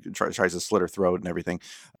one that tries to slit her throat and everything.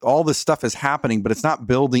 All this stuff is happening, but it's not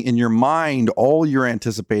building in your mind. All you're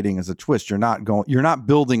anticipating is a twist. You're not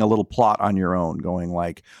building a little plot on your own, going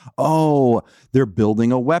like, oh, they're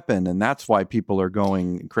building a weapon, and that's why people are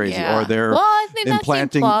going crazy, or they're I think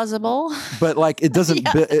implanting. That plausible, but like it doesn't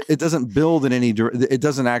it doesn't build in any. It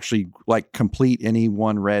doesn't actually like complete any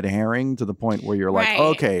one red herring to the point where you're like,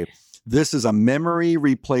 okay, this is a memory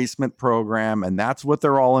replacement program, and that's what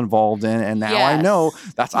they're all involved in. And now I know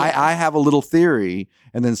that's I have a little theory,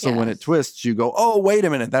 and then when it twists, you go, oh, wait a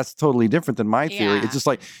minute, that's totally different than my theory. It's just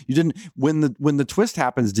like you didn't when the twist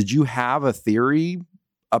happens. Did you have a theory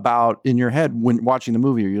about in your head when watching the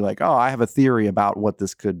movie? Or you're like, oh, I have a theory about what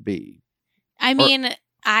this could be. I mean,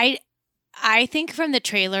 I think from the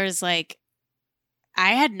trailers, like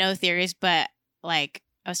I had no theories, but like.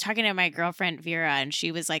 I was talking to my girlfriend Vera, and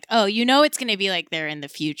she was like, "Oh, it's going to be like they're in the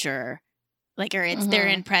future, like or they're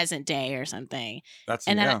in present day or something." That's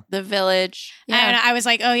then the village. And I was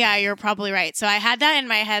like, "Oh yeah, you're probably right." So I had that in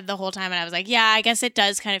my head the whole time, and I was like, "Yeah, I guess it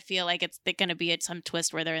does kind of feel like it's going to be some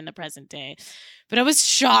twist where they're in the present day." But I was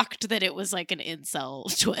shocked that it was like an incel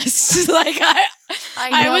twist. Like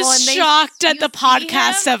I was shocked at the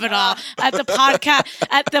podcast of it all, at the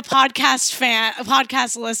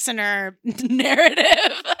podcast listener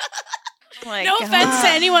narrative. No offense to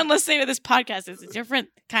anyone listening to this podcast. It's a different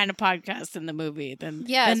kind of podcast in the movie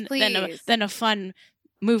than a fun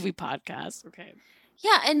movie podcast. Okay.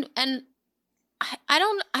 Yeah, and I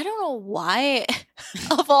don't know why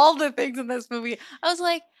of all the things in this movie, I was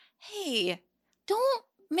like, hey, don't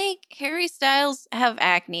make Harry Styles have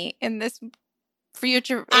acne in this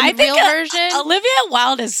future real version. Olivia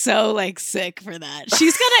Wilde is so like sick for that.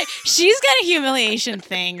 She's got a humiliation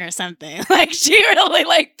thing or something. Like she really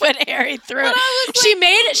like put Harry through. Like, she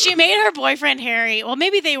made her boyfriend Harry. Well,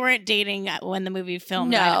 maybe they weren't dating when the movie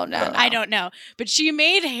filmed. No. I don't know. But she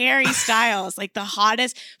made Harry Styles like the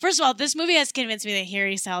hottest. First of all, this movie has convinced me that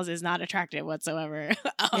Harry Styles is not attractive whatsoever.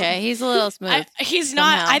 Yeah, he's a little smooth. He's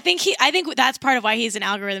not. I think that's part of why he's an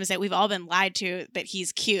algorithm, is that we've all been lied to that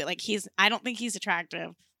he's cute. Like I don't think he's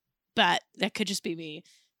attractive, but that could just be me.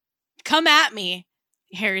 Come at me,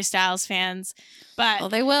 Harry Styles fans. But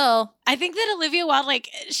they will. I think that Olivia Wilde, like,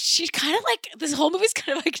 she kind of like, this whole movie's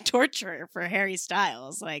kind of like torture for Harry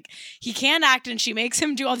Styles. Like, he can't act, and she makes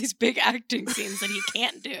him do all these big acting scenes that he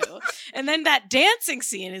can't do. And then that dancing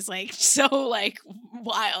scene is like so like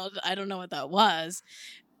wild. I don't know what that was.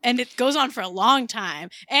 And it goes on for a long time.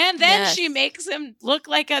 And then she makes him look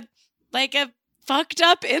like a fucked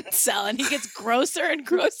up incel, and he gets grosser and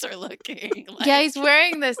grosser looking. Like, he's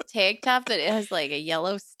wearing this tank top that has like a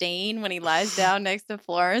yellow stain when he lies down next to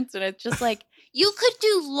Florence, and it's just like, you could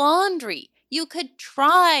do laundry. You could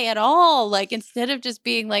try at all, like, instead of just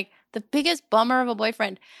being like the biggest bummer of a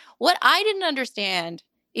boyfriend. What I didn't understand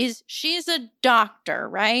is she's a doctor,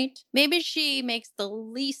 right? Maybe she makes the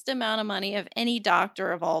least amount of money of any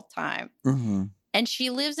doctor of all time. Mm-hmm. And she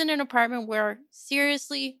lives in an apartment where,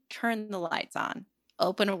 seriously, turn the lights on.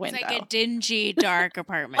 Open a window. It's like a dingy, dark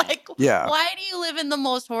apartment. Why do you live in the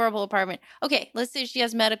most horrible apartment? Okay, let's say she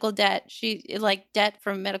has medical debt. She like debt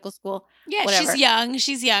from medical school. Yeah, whatever. She's young.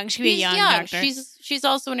 She's young. She could be a young doctor. She's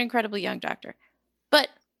also an incredibly young doctor. But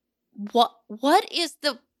why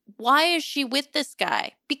is she with this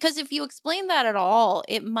guy? Because if you explain that at all,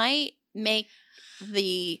 it might make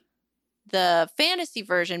the fantasy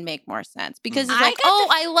version make more sense, because it's like,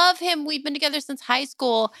 I love him. We've been together since high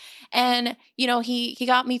school, and he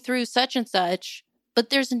got me through such and such. But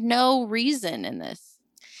there's no reason in this.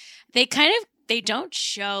 They don't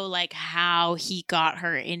show like how he got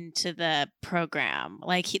her into the program.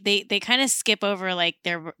 Like they kind of skip over like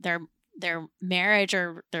their marriage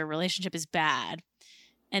or their relationship is bad,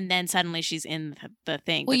 and then suddenly she's in the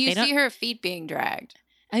thing. Well, you see her feet being dragged.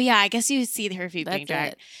 Oh, yeah, I guess you see her feet being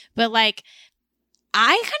dragged. But, like,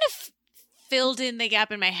 I kind of filled in the gap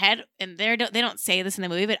in my head, and they don't say this in the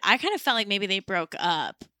movie, but I kind of felt like maybe they broke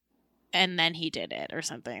up, and then he did it or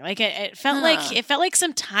something. Like, it felt like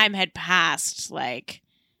some time had passed, like,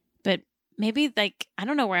 but maybe, like, I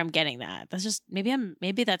don't know where I'm getting that. That's just,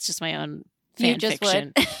 maybe that's just my own fan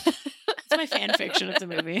fiction. That's my fan fiction of the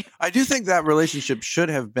movie. I do think that relationship should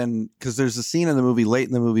have been, because there's a scene in the movie, late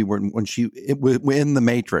in the movie, when in the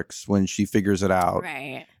Matrix, when she figures it out,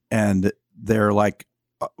 right? And they're like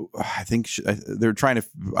I think they're trying to.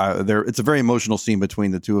 It's a very emotional scene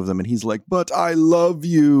between the two of them, and he's like, "But I love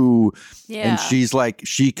you," and she's like,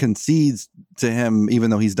 she concedes to him,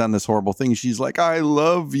 even though he's done this horrible thing. She's like, "I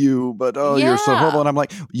love you, but you're so horrible." And I'm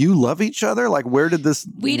like, "You love each other? Like, where did this?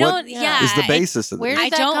 We don't. Yeah, is the basis of this? Where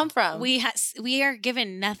did that come from? We are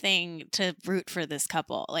given nothing to root for this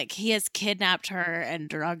couple. Like, he has kidnapped her and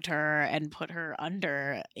drugged her and put her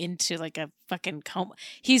under into like a fucking coma.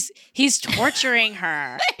 He's torturing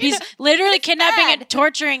her. He's literally kidnapping and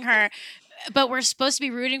torturing her. But we're supposed to be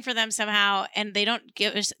rooting for them somehow, and they don't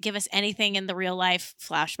give us anything in the real life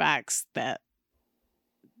flashbacks that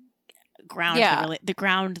ground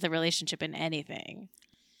the relationship in anything.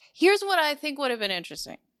 Here's what I think would have been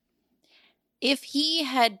interesting. If he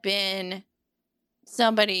had been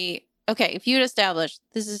somebody, okay, if you'd established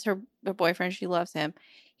this is her boyfriend, she loves him.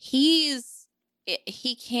 He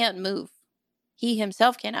can't move. He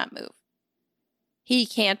himself cannot move. He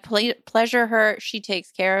can't pleasure her. She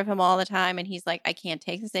takes care of him all the time. And he's like, I can't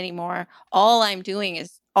take this anymore. All I'm doing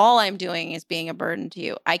is being a burden to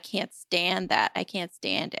you. I can't stand that. I can't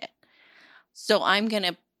stand it. So I'm going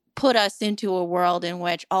to put us into a world in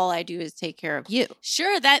which all I do is take care of you.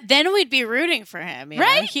 Sure, then we'd be rooting for him,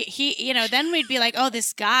 right? Know? He then we'd be like, oh,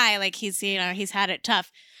 this guy, like he's had it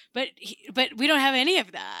tough. But we don't have any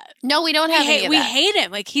of that. No, we don't have any of that. We hate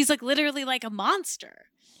him. Like, he's like literally like a monster.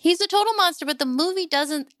 He's a total monster, but the movie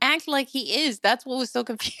doesn't act like he is. That's what was so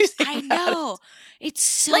confusing. I know. It's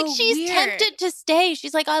so like she's weird. tempted to stay.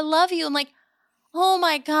 She's like, I love you. I'm like, oh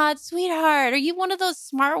my God, sweetheart. Are you one of those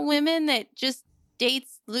smart women that just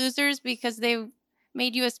dates losers because they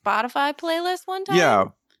made you a Spotify playlist one time? Yeah.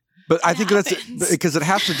 But I think that's because it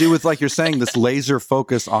has to do with, like you're saying, this laser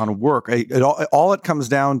focus on work. All it comes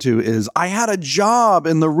down to is I had a job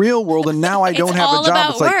in the real world and now I don't have a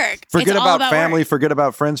job. It's like, forget about family, forget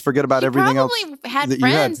about friends, forget about everything else. He probably had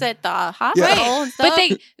friends at the hospital and stuff.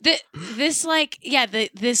 But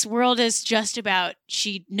this world is just about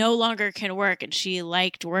she no longer can work and she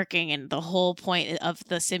liked working, and the whole point of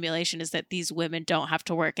the simulation is that these women don't have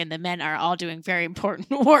to work and the men are all doing very important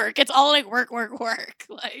work. It's all like work.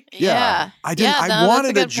 Like yeah. I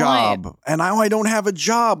wanted a job and now I don't have a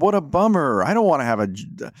job. What a bummer. I don't want to have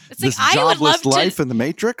this jobless life in the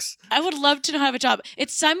Matrix. I would love to not have a job.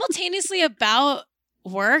 It's simultaneously about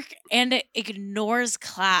work and it ignores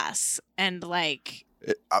class and like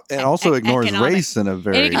it also ignores race in a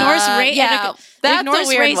very it ignores race. Yeah, that's a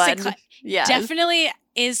weird one. Yeah, definitely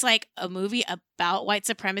is like a movie about white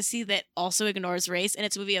supremacy that also ignores race, and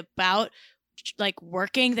it's a movie about like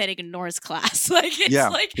working that ignores class. Like it's yeah.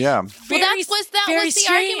 Well, that was the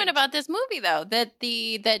argument about this movie, though,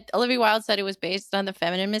 that Olivia Wilde said it was based on the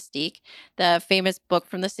Feminine Mystique, the famous book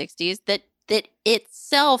from the 60s, that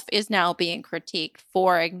itself is now being critiqued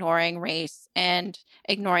for ignoring race and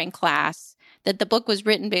ignoring class. That the book was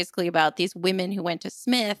written basically about these women who went to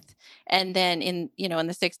Smith and then in the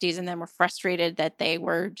 60s and then were frustrated that they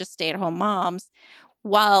were just stay-at-home moms,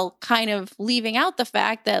 while kind of leaving out the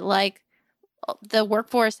fact that like the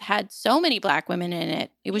workforce had so many Black women in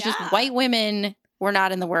it. It was just white women were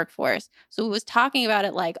not in the workforce. So it was talking about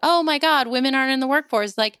it like, oh my God, women aren't in the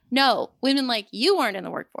workforce. Like, no, women like you weren't in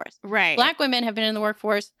the workforce. Right. Black women have been in the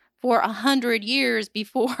workforce for 100 years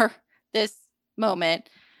before this moment.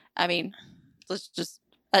 I mean, let's just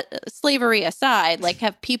slavery aside,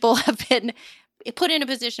 like people have been put in a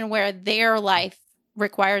position where their life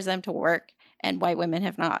requires them to work and white women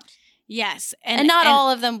have not. Yes. And not all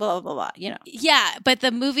of them, blah, blah, blah, Yeah, but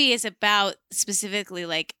the movie is about specifically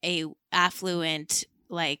like a affluent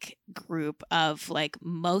like group of like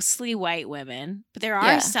mostly white women. But there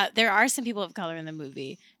are some people of color in the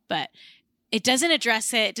movie, but it doesn't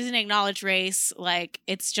address it. It doesn't acknowledge race. Like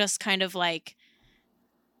it's just kind of like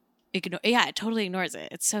it totally ignores it.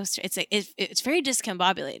 It's so it's very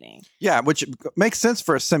discombobulating. Yeah, which makes sense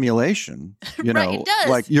for a simulation. You know, it does.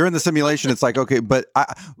 Like you're in the simulation. It's like okay, but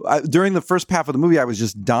I during the first half of the movie, I was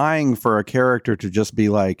just dying for a character to just be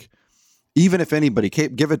like, even if anybody,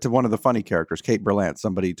 give it to one of the funny characters, Kate Berlant,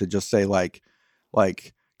 somebody to just say like,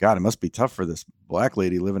 God, it must be tough for this Black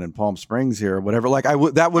lady living in Palm Springs here or whatever. Like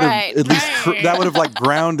that would have at least that would have like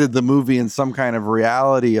grounded the movie in some kind of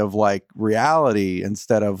reality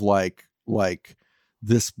instead of like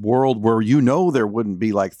this world where there wouldn't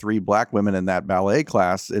be like 3 Black women in that ballet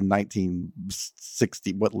class in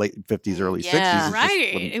 1960, late 50s, early 60s.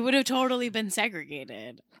 Right. It would have totally been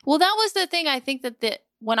segregated. Well, that was the thing. I think that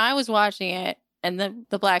when I was watching it and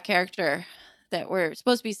the Black character that we're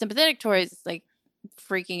supposed to be sympathetic towards, like,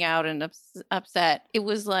 freaking out and upset. It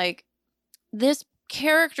was like, this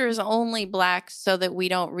character is only Black so that we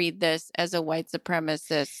don't read this as a white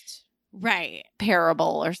supremacist Right.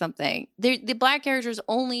 parable or something. The black characters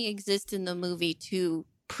only exist in the movie to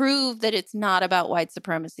prove that it's not about white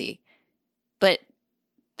supremacy, but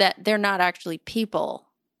that they're not actually people.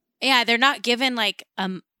 Yeah, they're not given like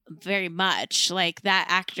very much. Like that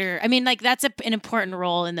actor, I mean, like that's an important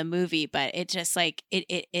role in the movie, but it just like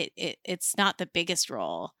it's not the biggest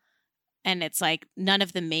role. And it's like none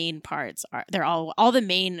of the main parts they're all the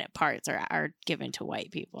main parts are given to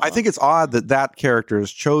white people. I think it's odd that character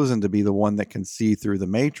is chosen to be the one that can see through the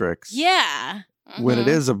matrix. Yeah. When it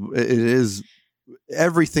is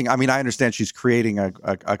everything. I mean, I understand she's creating a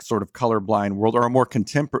sort of colorblind world, or a more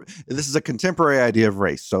contemporary. This is a contemporary idea of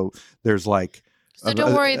race. So there's like. So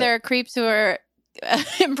don't worry, there are creeps who are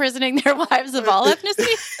imprisoning their wives of all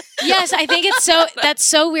ethnicities. Yes, I think that's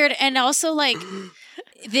so weird. And also like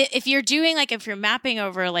if you're mapping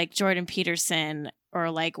over like Jordan Peterson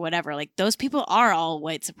or like whatever, like those people are all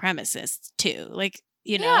white supremacists too. Like,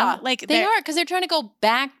 you know, like they are, because they're trying to go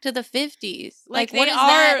back to the 50s. Like what they does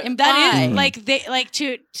that imply? That is like they like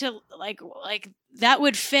to like that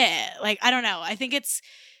would fit. Like, I don't know. I think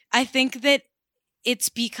that it's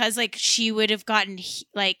because like she would have gotten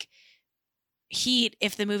heat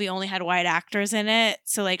if the movie only had white actors in it.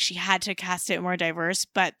 So like she had to cast it more diverse,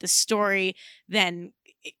 but the story then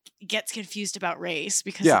gets confused about race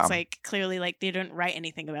because it's like clearly like they don't write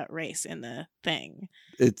anything about race in the thing.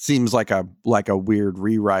 It seems like a weird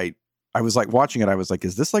rewrite. I was like watching it. I was like,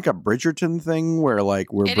 is this like a Bridgerton thing where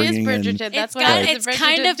like we're bringing in? That's it's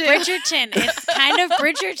kind of Bridgerton. It's kind of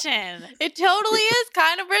Bridgerton. It totally is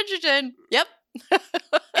kind of Bridgerton. Yep.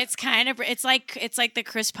 It's like the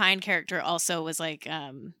Chris Pine character also was like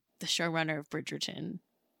the showrunner of Bridgerton.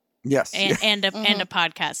 Yes. And a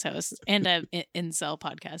podcast host and a incel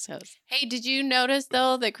podcast host. Hey, did you notice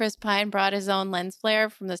though that Chris Pine brought his own lens flare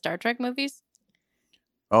from the Star Trek movies?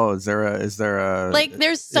 Oh, is there a like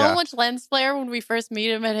there's so much lens flare when we first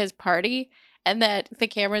meet him at his party, and that the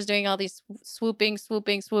camera's doing all these swooping,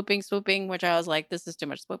 which I was like, this is too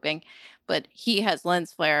much swooping. But he has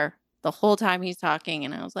lens flare the whole time he's talking,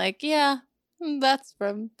 and I was like, yeah, that's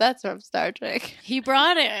from Star Trek. He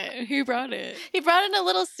brought it. He brought it in a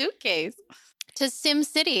little suitcase to Sim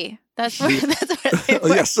City. That's where they were.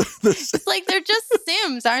 Yes. It's like they're just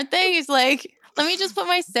Sims, aren't they? He's like, let me just put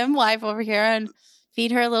my Sim wife over here and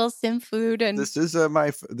feed her a little Sim food. And this is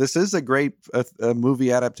a great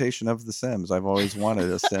movie adaptation of The Sims. I've always wanted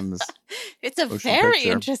a Sims. It's a very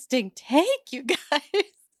interesting take, you guys.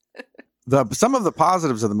 Some of the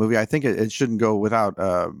positives of the movie, I think it shouldn't go without.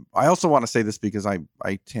 I also want to say this because I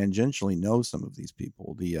tangentially know some of these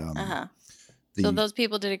people. So those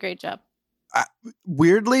people did a great job.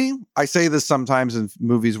 Weirdly, I say this sometimes in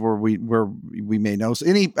movies where we may know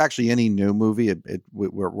any new movie.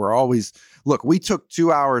 We're always look. We took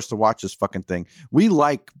 2 hours to watch this fucking thing. We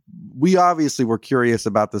obviously were curious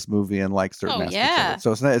about this movie and like certain aspects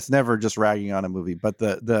of it. So it's never just ragging on a movie. But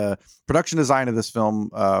the production design of this film.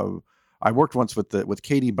 I worked once with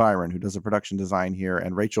Katie Byron, who does a production design here,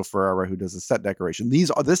 and Rachel Ferreira, who does a set decoration.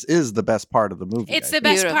 This is the best part of the movie. It's the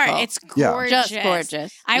best part. It's gorgeous. Just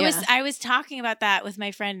gorgeous. I was talking about that with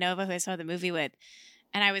my friend Nova, who I saw the movie with,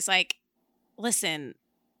 and I was like, listen,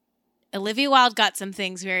 Olivia Wilde got some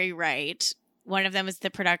things very right. One of them is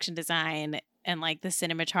the production design and like the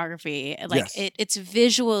cinematography. Like it's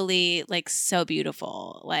visually like so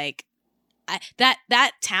beautiful. Like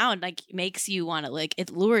that town like makes you want to like,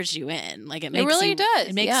 it lures you in. Like it really does.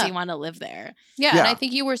 It makes you want to live there. Yeah, and I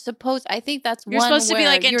think you were supposed. I think that's you're supposed to be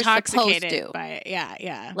like intoxicated by it.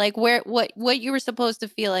 Yeah. Like what you were supposed to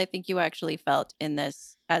feel. I think you actually felt in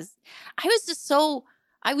this. As I was just so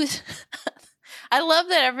I was. I love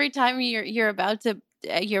that every time you're about to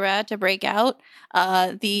break out,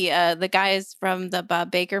 the guys from the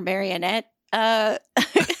Bob Baker Marionette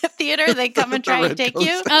theater, they come and try and take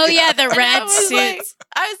you. Oh yeah, the red suits.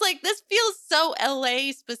 I was like, this feels so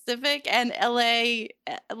LA specific, and LA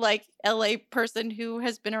person who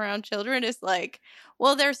has been around children is like,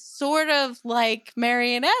 well, they're sort of like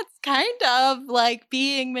marionettes, kind of like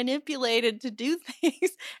being manipulated to do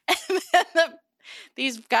things. And then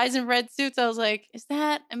these guys in red suits, I was like,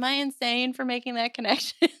 am I insane for making that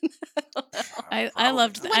connection? I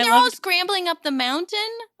loved that. When they're all scrambling up the mountain,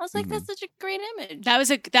 I was like, that's such a great image. That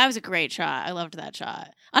was a great shot. I loved that shot.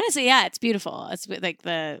 Honestly, yeah, it's beautiful. It's like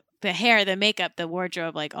the hair, the makeup, the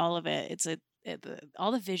wardrobe, like all of it.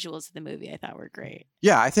 All the visuals of the movie I thought were great.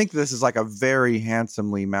 Yeah, I think this is like a very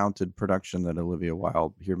handsomely mounted production that Olivia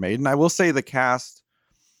Wilde here made. And I will say the cast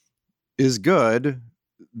is good.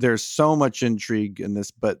 There's so much intrigue in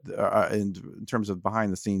this, but in terms of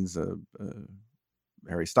behind the scenes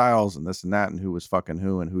Harry Styles and this and that, and who was fucking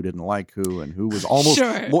who and who didn't like who and who was almost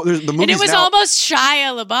Sure. more, the And it was almost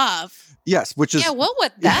Shia LaBeouf. Yes, which is what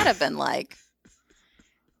would that have been like?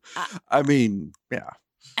 I mean, yeah.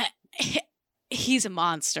 He's a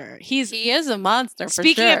monster. He is a monster.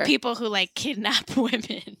 Speaking for sure. of people who like kidnap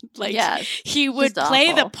women, like Yes, he would just play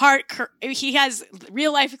awful. the part. He has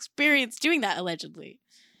real life experience doing that allegedly.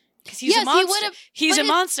 Because he's Yes, a monster. he would've- He's but a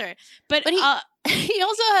monster. But he he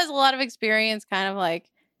also has a lot of experience, kind of like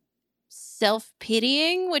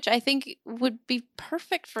self-pitying, which I think would be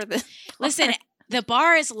perfect for this. listen, the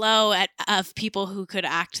bar is low of people who could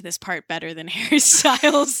act this part better than Harry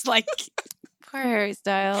Styles. Like, Poor Harry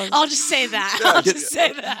Styles. I'll just say that. Yeah, I'll just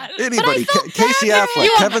say that. Anybody, Casey bad Affleck,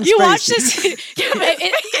 for Kevin Spacey. You watch this?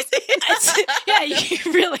 Yeah, you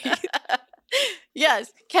really.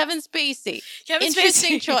 Yes, Kevin Spacey. Kevin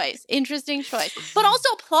Interesting Spacey. choice. Interesting choice. But also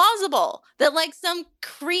plausible that like some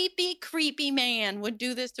creepy man would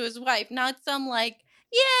do this to his wife, not some like,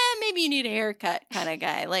 yeah, maybe you need a haircut kind of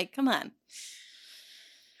guy. Like, come on.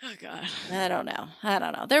 Oh God. I don't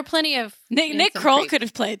know. There are plenty of Nick some Kroll creep. could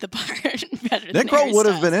have played the part better than Nick Kroll Harry would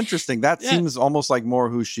have Styles. been interesting. That Yeah. seems almost like more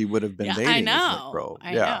who she would have been Yeah, dating. I is Nick know. Kroll.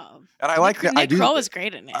 I yeah. know. And I like that. I Nick do. Kroll was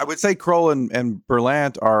great in it. I would say Kroll and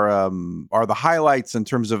Berlant are the highlights in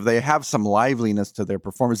terms of they have some liveliness to their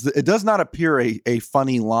performance. It does not appear a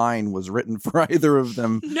funny line was written for either of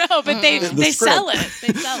them. No, but they In the sell it.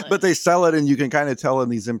 script. They sell it. But they sell it, and you can kind of tell in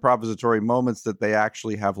these improvisatory moments that they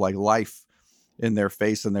actually have like life in their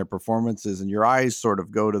face and their performances, and your eyes sort of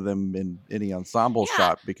go to them in any ensemble Yeah.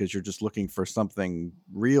 shot because you're just looking for something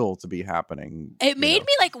real to be happening. It made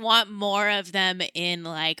me like want more of them in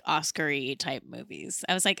like Oscar-y type movies.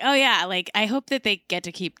 I was like, oh yeah, like I hope that they get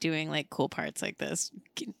to keep doing like cool parts like this.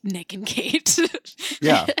 Nick and Kate.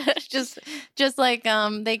 Yeah. just like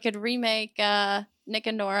they could remake Nick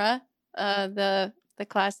and Nora, the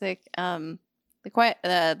classic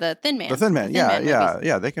the Thin Man. The Thin Man, movies.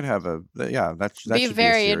 yeah. They could have that should Be be very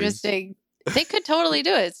a series. interesting. They could totally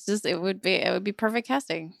do it. It's just it would be perfect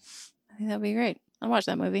casting. I think that'd be great. I'd watch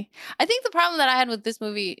that movie. I think the problem that I had with this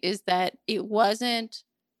movie is that it wasn't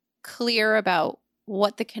clear about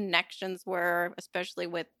what the connections were, especially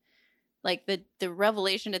with like the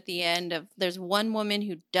revelation at the end of there's one woman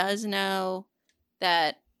who does know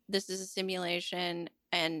that this is a simulation,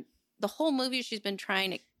 and the whole movie she's been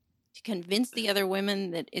trying to convince the other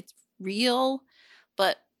women that it's real,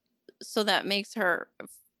 but so that makes her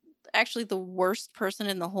actually the worst person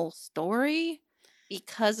in the whole story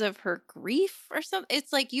because of her grief or something.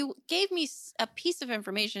 It's like you gave me a piece of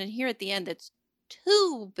information, and here at the end that's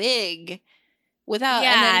too big without.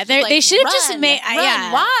 Yeah, and then it's just they like, should have just run, made. run.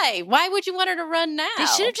 Yeah, Why would you want her to run now? they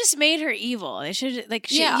should have just made her evil. They should like,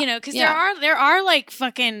 Yeah, you know, because yeah. there are like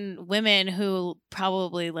fucking women who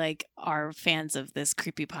probably like are fans of this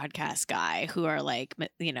creepy podcast guy who are like,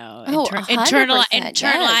 you know, Oh, 100%,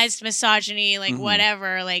 internalized misogyny, like Mhm.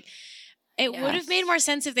 whatever, like. It would have Yes. made more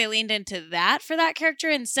sense if they leaned into that for that character.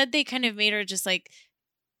 Instead, they kind of made her just like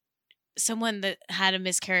someone that had a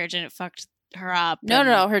miscarriage and it fucked her up. No,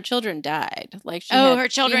 and- her children died. Like her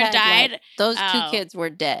children had, died? like, those two Oh. kids were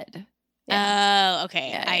dead. Oh,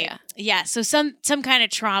 okay. Yeah. So some kind of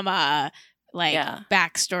trauma, like Yeah.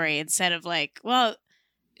 backstory instead of like, well,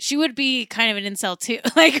 she would be kind of an incel too,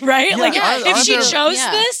 like right? Yeah, like aren't if she there- chose yeah.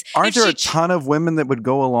 this, Aren't if there she a ton of women that would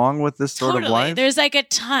go along with this sort totally, of life? there's like a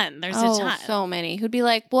ton. There's a ton. So many who'd be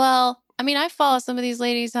like, well, I mean, I follow some of these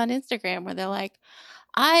ladies on Instagram where they're like,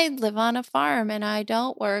 I live on a farm and I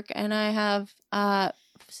don't work and I have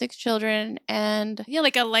 6 children and Yeah,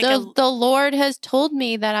 like a the Lord has told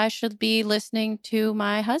me that I should be listening to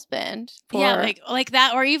my husband. yeah, like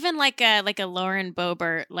that, or even like a Lauren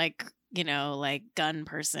Boebert, like, you know, like gun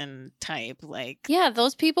person type, like yeah,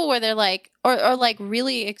 those people where they're like, or like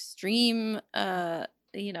really extreme,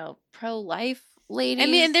 you know, pro-life ladies. I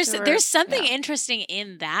mean, there's something yeah. interesting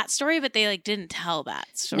in that story, but they like didn't tell that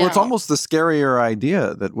story. Well, it's No. almost the scarier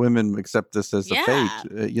idea that women accept this as a Yeah.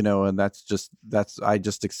 fate, you know, and I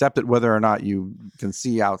just accept it whether or not you can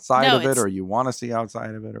see outside No, of it it's- or you want to see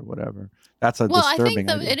outside of it or whatever. That's a Well, I disturbing think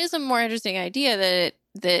idea. it is a more interesting idea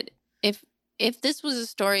that if this was a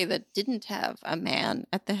story that didn't have a man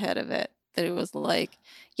at the head of it, that it was like,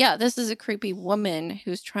 yeah, this is a creepy woman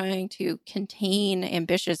who's trying to contain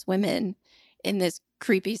ambitious women in this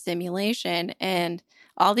creepy simulation, and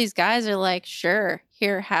all these guys are like, sure,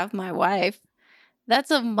 here, have my wife.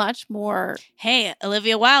 That's a much more Hey,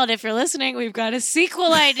 Olivia Wilde, if you're listening, we've got a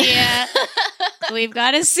sequel idea. We've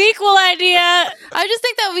got a sequel idea. I just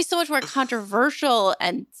think that would be so much more controversial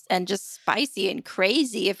and just spicy and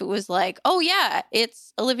crazy if it was like, oh yeah,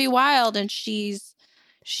 it's Olivia Wilde and she's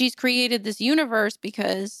she's created this universe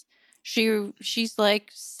because she's like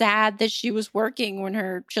sad that she was working when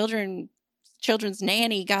her children's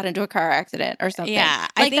nanny got into a car accident or something. Yeah,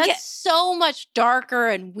 like, I think that's so much darker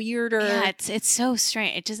and weirder. Yeah, it's so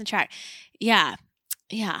strange. It doesn't track. Yeah,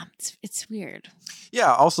 it's weird.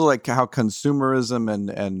 Yeah, also like how consumerism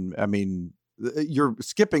and I mean, you're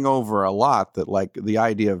skipping over a lot that like the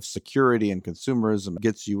idea of security and consumerism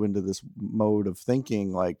gets you into this mode of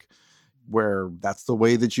thinking like where that's the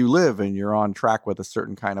way that you live and you're on track with a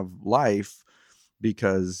certain kind of life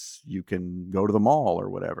because you can go to the mall or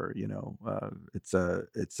whatever, you know. It's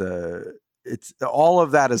all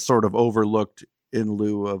of that is sort of overlooked in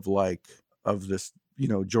lieu of like of this, you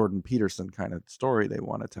know, Jordan Peterson kind of story they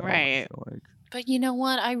want to tell. Right. So, like, but you know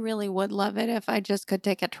what? I really would love it if I just could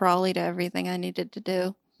take a trolley to everything I needed to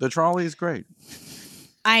do. the trolley is great.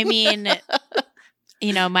 I mean,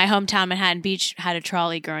 you know, my hometown, Manhattan Beach, had a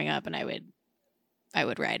trolley growing up, and I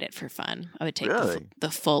would ride it for fun. I would take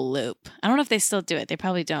the full loop. I don't know if they still do it. They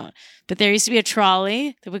probably don't. But there used to be a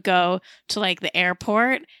trolley that would go to like the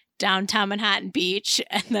airport, downtown Manhattan Beach,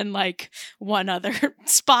 and then like one other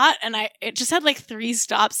spot. And it just had like 3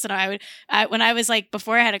 stops. And when I was like,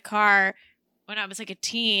 before I had a car, when I was like a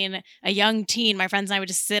young teen, my friends and I would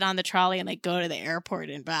just sit on the trolley and like go to the airport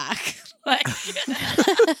and back. Like, so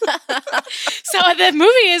the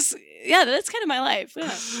movie is, that's kind of my life.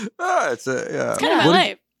 Yeah. It's kind of my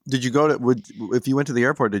life. Did you go to, if you went to the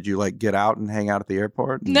airport, did you like get out and hang out at the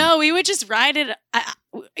airport? No, we would just ride it. I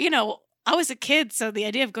was a kid, so the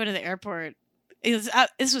idea of going to the airport,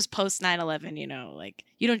 this was post 9/11, you know, like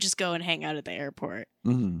you don't just go and hang out at the airport.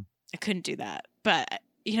 Mm-hmm. I couldn't do that. But,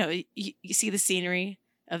 you know, you see the scenery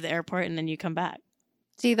of the airport and then you come back.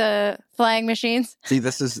 See the flying machines? See,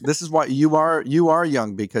 this is why you are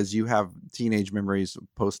young, because you have teenage memories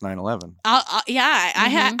post 9/11. I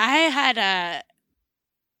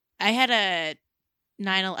had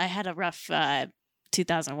a rough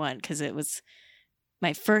 2001 because it was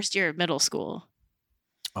my first year of middle school.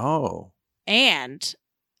 Oh. And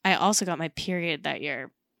I also got my period that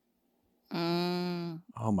year.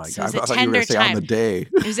 Oh my So God. it was I a thought you were going to say tender on the day.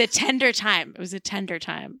 It was a tender time. It was a tender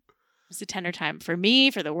time for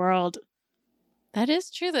me, for the world. That is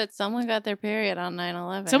true that someone got their period on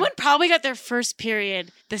 9/11. Someone probably got their first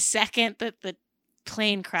period the second that the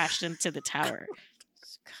plane crashed into the tower.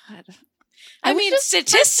 God. I mean,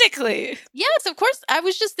 statistically. Yes, of course. I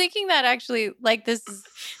was just thinking that actually, like this is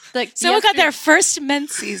like someone got their first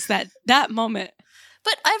menses that moment.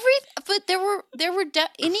 But there were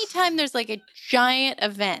anytime there's like a giant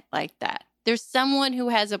event like that, there's someone who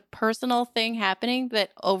has a personal thing happening that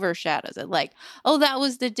overshadows it. Like, oh, that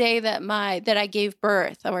was the day that I gave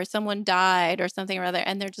birth, or someone died or something or other.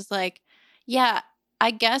 And they're just like, yeah, I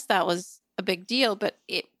guess that was a big deal, but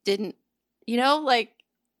it didn't, you know, like,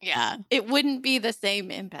 yeah, it wouldn't be the same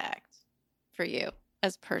impact for you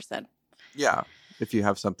as a person. Yeah. If you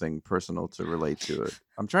have something personal to relate to it.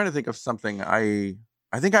 I'm trying to think of something. I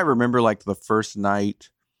think I remember like the first night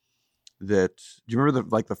do you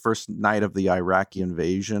remember the first night of the Iraqi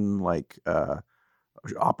invasion, like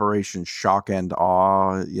Operation Shock and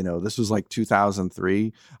Awe? You know, this was like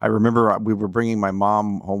 2003. I remember we were bringing my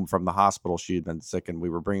mom home from the hospital. She had been sick, and we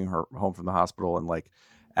were bringing her home from the hospital. And like,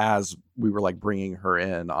 as we were like bringing her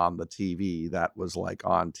in on the TV, that was like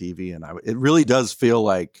on TV. And it really does feel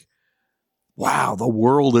like, wow, the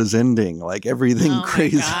world is ending. Like everything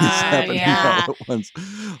crazy is happening all at once.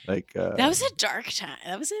 Like that was a dark time.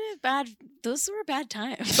 Those were bad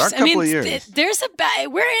times. Dark couple of years.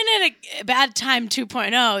 We're in a bad time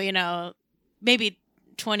 2.0, you know, maybe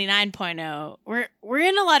 29.0. We're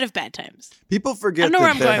in a lot of bad times. People forget that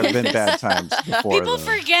there have been bad times before. People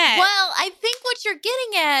forget. Well, I think what you're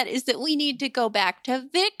getting at is that we need to go back to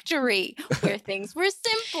victory, where things were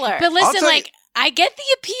simpler. But listen, like, I get the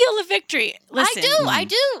appeal of victory. Listen, I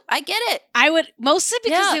do. I get it. I would, mostly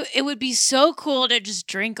because it would be so cool to just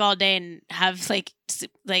drink all day and have like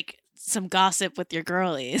some gossip with your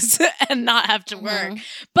girlies and not have to work.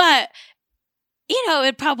 But, you know,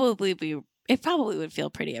 it probably would feel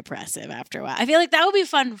pretty oppressive after a while. I feel like that would be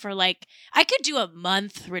fun for like, I could do a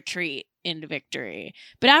month retreat into victory.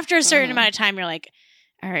 But after a certain amount of time, you're like,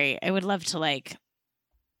 all right, I would love to like,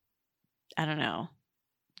 I don't know,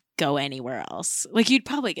 go anywhere else. Like, you'd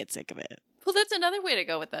probably get sick of it. Well, that's another way to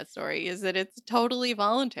go with that story, is that it's totally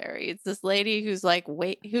voluntary. It's this lady who's like,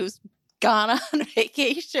 who's gone on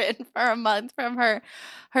vacation for a month from her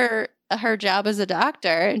job as a doctor,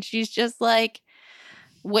 and she's just like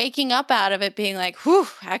waking up out of it being like, whew,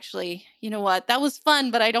 actually, you know what? That was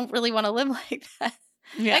fun, but I don't really want to live like that.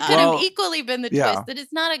 Yeah. That could Well, have equally been the yeah. twist. That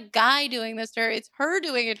it's not a guy doing this to her; it's her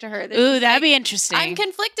doing it to her. That Ooh, she's that'd like, be interesting. I'm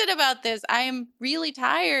conflicted about this. I am really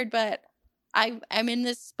tired, but I'm in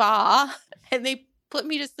this spa, and they put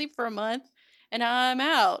me to sleep for a month, and now I'm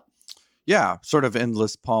out. Yeah, sort of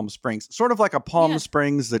endless Palm Springs, sort of like a Palm Yeah.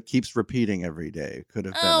 Springs that keeps repeating every day. Could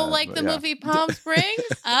have been Like the yeah. movie Palm Springs.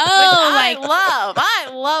 Oh, like I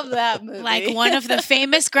love that movie. like one of the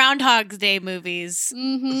famous Groundhog's Day movies.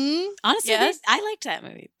 Mm-hmm. Honestly, Yes. I liked that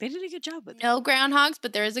movie. They did a good job with it. No groundhogs,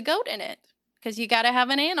 but there is a goat in it because you got to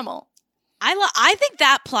have an animal. I think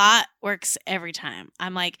that plot works every time.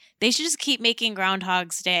 I'm like, they should just keep making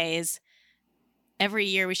Groundhog's Days. Every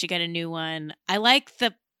year we should get a new one. I like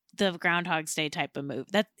the Groundhog's Day type of movie.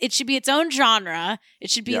 That it should be its own genre.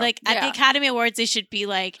 It should be like at the Academy Awards. They should be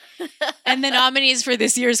like, and the nominees for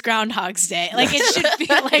this year's Groundhog's Day. Like it should be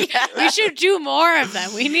like we should do more of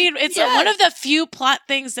them. We need. It's one of the few plot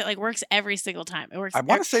things that like works every single time. It works. I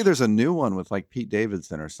want to say there's a new one with like Pete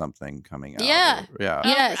Davidson or something coming out. Yeah. Yeah.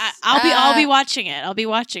 Yes. I'll be watching it. I'll be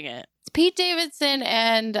watching it. It's Pete Davidson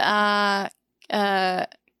and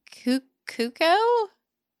Kuko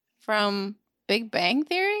from Big Bang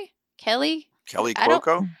Theory. Kelly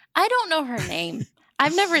Cuoco. I don't know her name.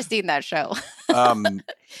 I've never seen that show. Um,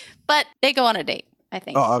 but they go on a date, I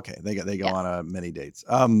think. Oh, okay. They go on many dates.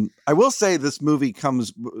 I will say this movie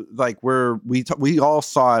comes like we all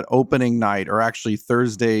saw it opening night, or actually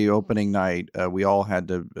Thursday opening night. We all had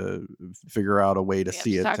to figure out a way to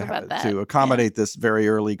see it to accommodate this very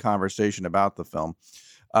early conversation about the film.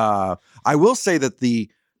 I will say that the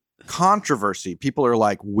controversy, people are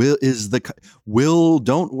like, will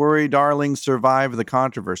Don't Worry Darling survive the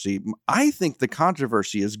controversy? I think the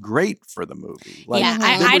controversy is great for the movie. Like,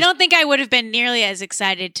 I don't think I would have been nearly as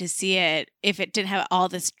excited to see it if it didn't have all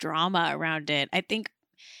this drama around it. I think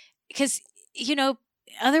because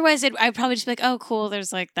otherwise I'd probably just be like, oh cool,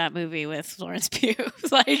 there's like that movie with Florence Pugh.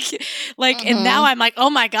 like and now I'm like, oh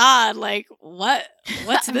my god, like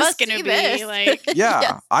what's this gonna be? Like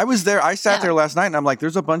yes. I was there, I sat there last night and I'm like,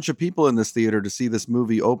 there's a bunch of people in this theater to see this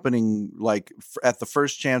movie opening like at the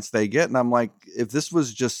first chance they get, and I'm like, if this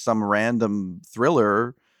was just some random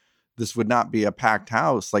thriller, this would not be a packed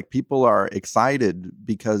house. Like, people are excited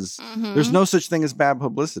because there's no such thing as bad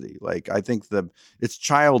publicity. Like, I think it's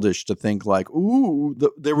childish to think like, ooh,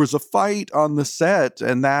 there was a fight on the set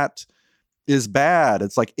and that is bad.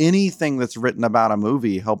 It's like anything that's written about a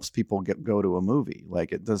movie helps people go to a movie.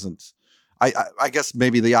 Like, it doesn't. I guess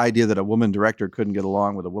maybe the idea that a woman director couldn't get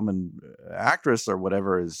along with a woman actress or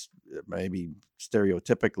whatever is maybe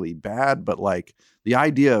stereotypically bad, but like the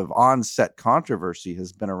idea of on-set controversy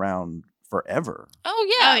has been around forever.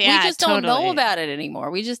 Oh yeah, we just don't know about it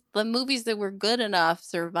anymore. The movies that were good enough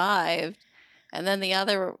survived, and then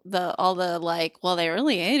all the like, well, they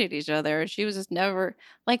really hated each other. She was just never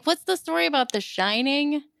like, what's the story about The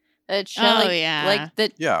Shining? That she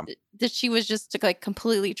was just like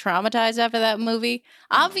completely traumatized after that movie.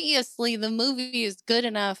 Obviously, the movie is good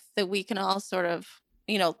enough that we can all sort of,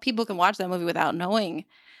 people can watch that movie without knowing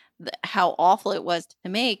how awful it was to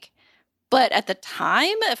make. But at the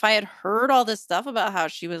time, if I had heard all this stuff about how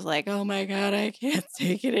she was like, oh my God, I can't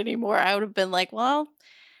take it anymore, I would have been like, well,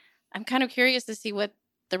 I'm kind of curious to see what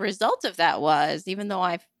the result of that was, even though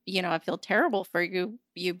I feel terrible for you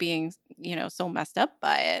being, so messed up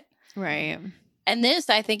by it. Right. And this,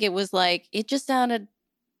 I think it was like, it sounded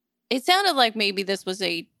like maybe this was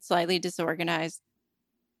a slightly disorganized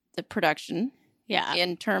production. Yeah.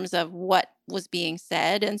 In terms of what was being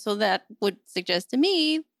said. And so that would suggest to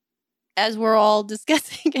me, as we're all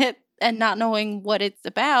discussing it and not knowing what it's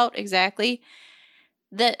about exactly,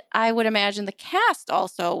 that I would imagine the cast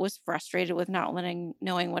also was frustrated with not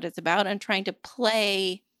knowing what it's about, and trying to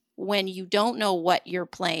play when you don't know what you're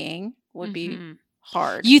playing would be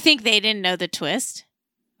hard. You think they didn't know the twist?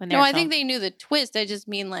 I think they knew the twist. I just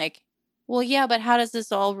mean like, well, yeah, but how does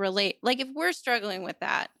this all relate? Like, if we're struggling with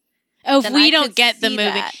that. Oh, if we don't get the movie.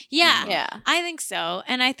 That. Yeah. I think so.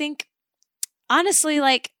 And I think, honestly,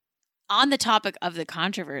 like, on the topic of the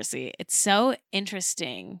controversy, it's so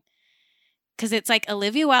interesting because it's like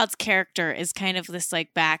Olivia Wilde's character is kind of this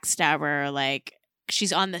like backstabber, like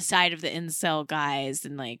she's on the side of the incel guys,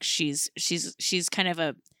 and like she's kind of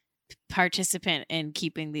a participant in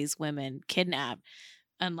keeping these women kidnapped,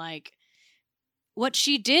 and like what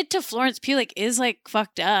she did to Florence Pugh like is like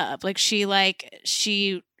fucked up. Like she was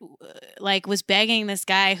begging this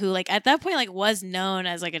guy who like at that point like was known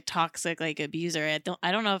as like a toxic like abuser.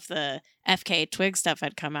 I don't know if the FK Twig stuff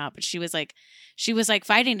had come out, but she was like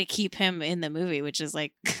fighting to keep him in the movie, which is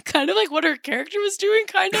like kind of like what her character was doing,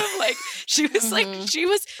 kind of like she was like she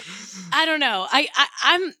was, I don't know.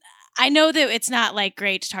 I know that it's not like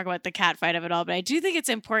great to talk about the cat fight of it all, but I do think it's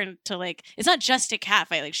important to like, it's not just a cat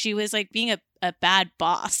fight. Like she was like being a bad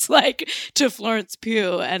boss, like to Florence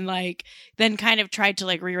Pugh, and like then kind of tried to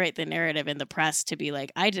like rewrite the narrative in the press to be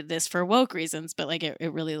like, I did this for woke reasons, but like it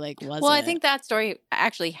really like wasn't. Well, I think that story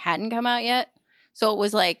actually hadn't come out yet. So it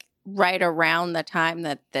was like right around the time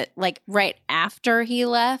that like right after he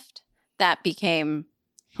left, that became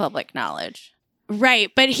public knowledge.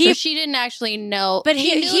 Right, but so she didn't actually know. But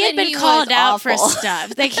he had been called out for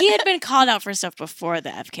stuff. Like he had been called out for stuff before the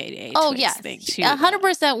FKA. Oh yes, thing too.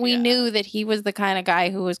 100%. We knew that he was the kind of guy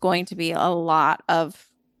who was going to be a lot of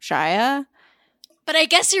Shia. But I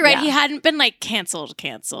guess you're right. Yeah. He hadn't been like canceled.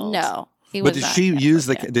 No. But did she use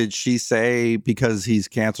did she say because he's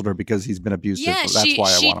canceled or because he's been abusive? Yeah, that's why I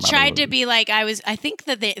want him out. She tried to be like, I think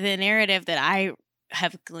that the narrative that I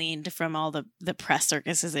have gleaned from all the press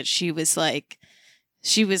circus is that she was like,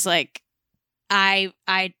 I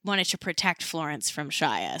wanted to protect Florence from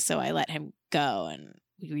Shia, so I let him go and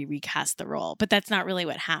we recast the role. But that's not really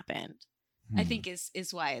what happened. I think is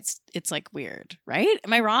why it's like weird, right?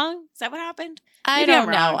 Am I wrong? Is that what happened? I don't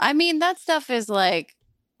know. I mean, that stuff is like,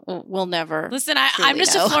 we'll never listen. I'm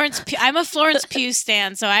just a Florence. I'm a Florence Pugh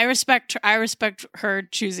stan, so I respect her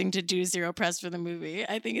choosing to do zero press for the movie.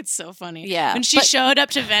 I think it's so funny. Yeah, when she showed up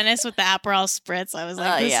to Venice with the Aperol spritz, I was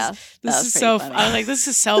like, "This is so." Funny. I was like, "This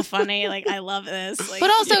is so funny." Like, I love this. Like, but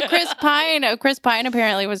also, Chris Pine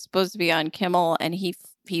apparently was supposed to be on Kimmel, and he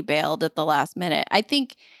bailed at the last minute. I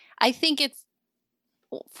think it's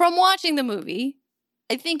from watching the movie.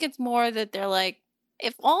 I think it's more that they're like,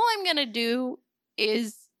 if all I'm gonna do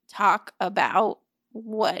is talk about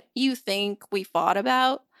what you think we fought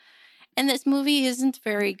about, and this movie isn't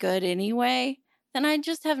very good anyway, then I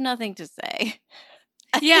just have nothing to say.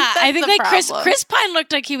 I think like Chris Pine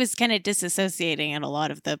looked like he was kind of disassociating in a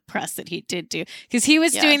lot of the press that he did do, because he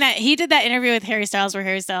was doing that. He did that interview with Harry Styles where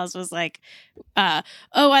Harry Styles was like, "Oh,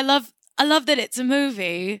 I love that it's a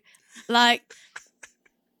movie. Like,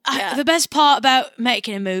 the best part about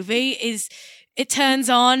making a movie is." It turns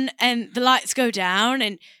on and the lights go down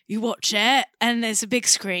and you watch it and there's a big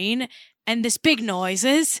screen and there's big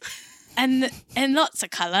noises and lots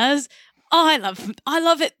of colors. Oh, I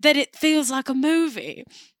love it that it feels like a movie.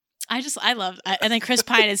 I love, and then Chris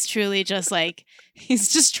Pine is truly just like,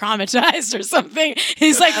 he's just traumatized or something.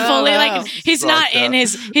 He's like fully like, he's not in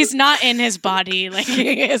his body. Like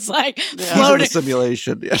he is like floating. He's in a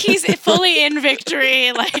simulation. Yeah. He's fully in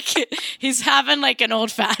victory. Like he's having like an old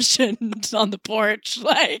fashioned on the porch.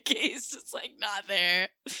 Like he's just like not there.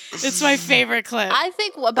 It's my favorite clip. I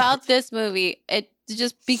think about this movie, it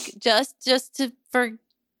for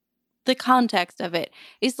the context of it,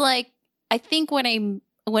 it's like, I think when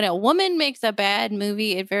a woman makes a bad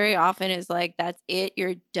movie, it very often is like, that's it,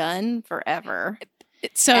 you're done forever.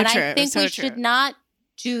 It's so true. I think we should not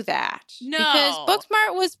do that. No. Because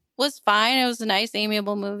Booksmart was fine. It was a nice,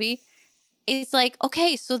 amiable movie. It's like,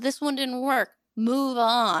 okay, so this one didn't work. Move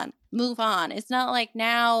on. It's not like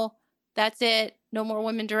now that's it. No more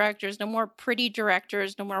women directors, no more pretty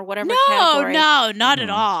directors, no more whatever category. No, not at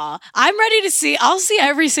all. I'm ready to see. I'll see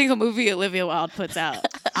every single movie Olivia Wilde puts out.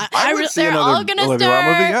 I would see another all gonna Olivia Wilde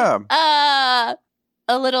movie. Yeah.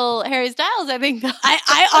 A little Harry Styles, I think.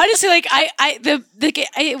 I honestly like.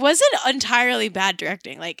 It wasn't entirely bad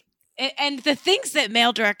directing. Like, and the things that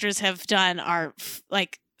male directors have done are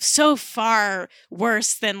like so far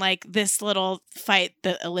worse than like this little fight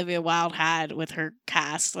that Olivia Wilde had with her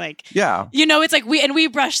cast. Like, yeah, it's like we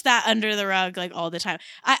brush that under the rug like all the time.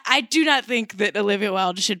 I do not think that Olivia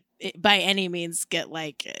Wilde should by any means get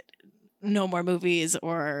like no more movies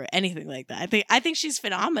or anything like that. I think she's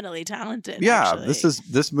phenomenally talented. Yeah, actually.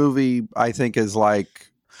 this movie I think is like,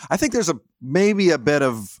 I think there's maybe a bit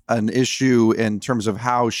of an issue in terms of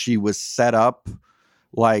how she was set up.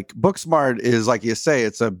 Like Booksmart is, like you say,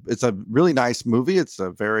 it's a really nice movie. It's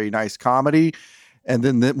a very nice comedy. And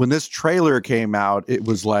then when this trailer came out, it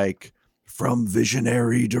was like, from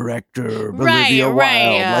visionary director Olivia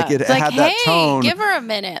Wilde. Yeah. Like it had that tone. Give her a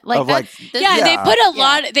minute. Like, they put a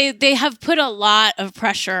lot. They have put a lot of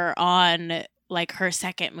pressure on like her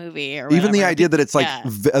second movie, or even the idea that it's like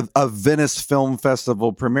a Venice Film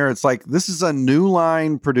Festival premiere. It's like, this is a New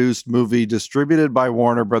Line produced movie distributed by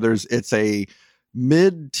Warner Brothers. It's a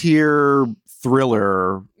mid-tier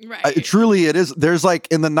thriller. Right. Truly it is. There's like,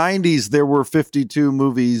 in the 90s there were 52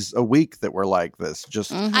 movies a week that were like this.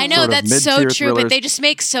 Just I know that's so true, thrillers. but they just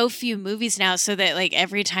make so few movies now, so that like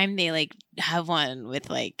every time they like have one with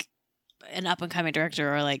like an up and coming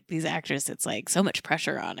director or like these actors, it's like so much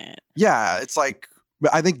pressure on it. Yeah, it's like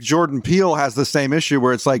But I think Jordan Peele has the same issue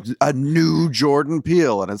where it's like a new Jordan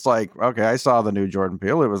Peele. And it's like, okay, I saw the new Jordan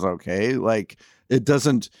Peele. It was okay. Like, it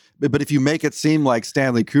doesn't, but if you make it seem like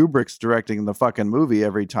Stanley Kubrick's directing the fucking movie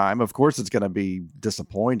every time, of course it's going to be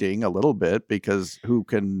disappointing a little bit, because who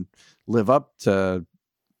can live up to,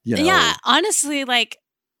 you know. Yeah, honestly, like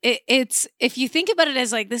it's if you think about it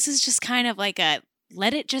as like, this is just kind of like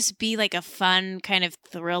let it just be like a fun kind of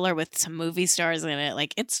thriller with some movie stars in it.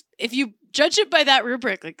 Like, it's, if you judge it by that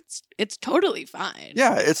rubric, like it's totally fine.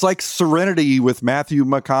 Yeah, it's like Serenity with Matthew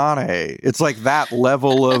McConaughey. It's like that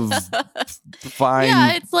level of fine.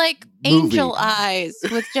 Yeah, it's like movie. Angel Eyes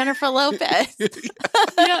with Jennifer Lopez.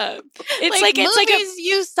 Yeah, it's like movies it's like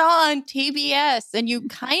you saw on TBS and you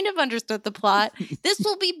kind of understood the plot. This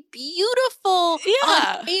will be beautiful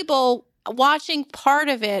on cable, watching part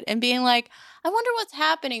of it and being like, I wonder what's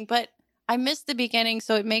happening, but I missed the beginning,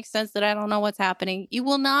 so it makes sense that I don't know what's happening. You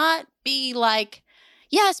will not be like,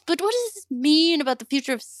 yes, but what does this mean about the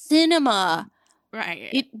future of cinema? right.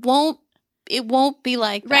 It won't be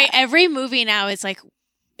like that. Right. Every movie now is like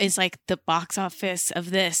the box office of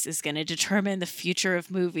this is going to determine the future of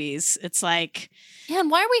movies. It's like, yeah, and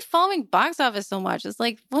why are we following box office so much? It's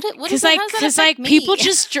like, what is because that? because like people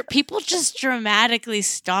just dramatically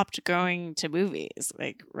stopped going to movies,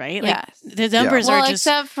 like, right? Like, yes. the numbers Well, are just.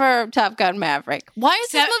 except for Top Gun Maverick. Why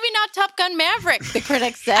is this movie not Top Gun Maverick? The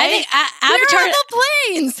critics say. I think Where are the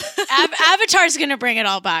planes? Avatar's going to bring it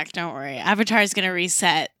all back. Don't worry. Avatar's going to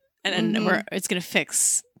reset, and it's going to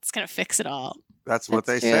fix it all. That's what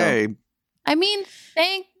they true. say. I mean,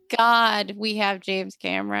 thank God we have James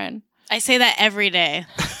Cameron. I say that every day.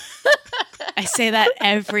 I say that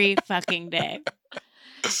every fucking day.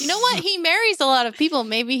 You know what? He marries a lot of people.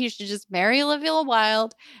 Maybe he should just marry Olivia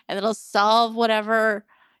Wilde, and it'll solve whatever.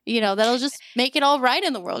 That'll just make it all right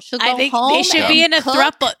in the world. She'll go I think home. they should and be in a cook.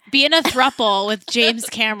 thruple with James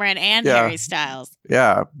Cameron and Harry Styles.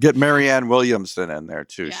 Yeah, get Marianne Williamson in there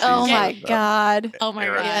too. Yeah. She's Oh my like, God! Oh my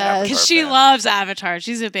Aaron God! Yes. Because she loves Avatar.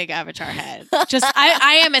 She's a big Avatar head. Just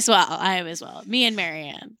I am as well. Me and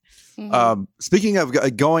Marianne. Mhm. Speaking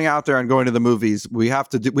of going out there and going to the movies, we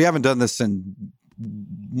haven't done this in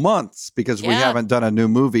months because we haven't done a new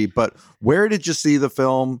movie. But where did you see the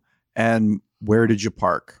film, and where did you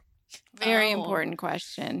park? Very important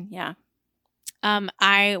question. Yeah.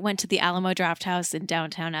 I went to the Alamo Draft House in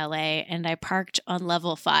downtown LA, and I parked on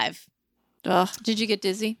level 5. Ugh. Did you get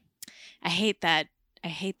dizzy? I hate that.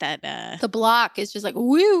 The block is just like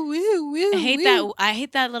woo woo woo. I hate woo. that. I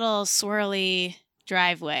hate that little swirly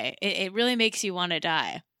driveway. It really makes you want to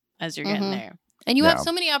die as you're getting there. And you have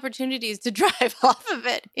so many opportunities to drive off of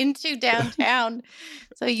it into downtown.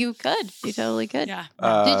 So you totally could. Yeah.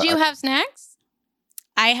 Did you have snacks?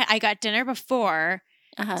 I got dinner before,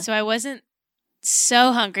 so I wasn't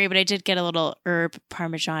so hungry, but I did get a little herb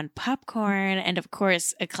Parmesan popcorn and, of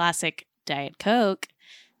course, a classic Diet Coke.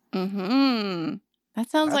 Mm-hmm.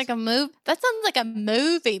 That sounds like a move. That sounds like a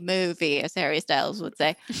movie, as Harry Styles would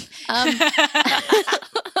say. It's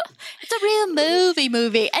a real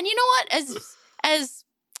movie. And you know what? As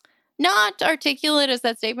not articulate as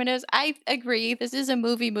that statement is, I agree. This is a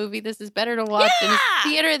movie. This is better to watch in a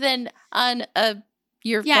theater than on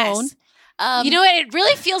your phone. You know what? It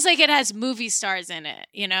really feels like it has movie stars in it.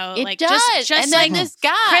 You know, it like does. just and like then this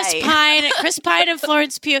guy, Chris Pine, and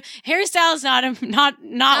Florence Pugh. Harry Styles not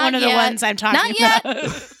one of the ones I'm talking not about.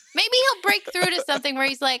 yet. Maybe he'll break through to something where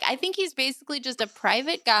he's like, I think he's basically just a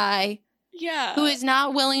private guy. Yeah. Who is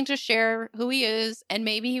not willing to share who he is, and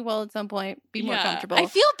maybe he will at some point be more comfortable. I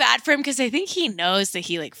feel bad for him because I think he knows that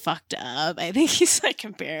he like fucked up. I think he's like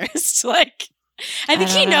embarrassed. Like, I think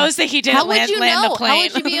he knows that he didn't land the plane. How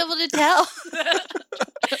would you be able to tell?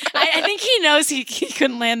 I think he knows he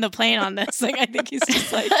couldn't land the plane on this. Like, I think he's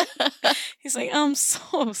just like, I'm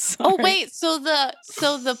so sorry. Oh wait, so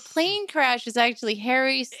the plane crash is actually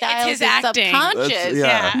Harry Styles' his acting.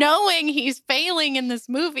 subconscious, knowing he's failing in this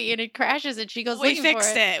movie, and it crashes, and she goes, We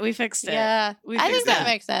fixed it. Yeah, I think that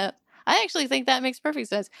makes sense. I actually think that makes perfect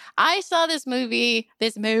sense. I saw this movie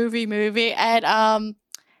at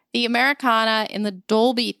the Americana in the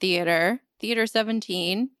Dolby Theater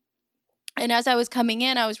 17. And as I was coming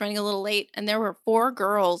in, I was running a little late, and there were 4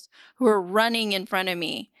 girls who were running in front of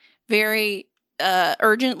me, very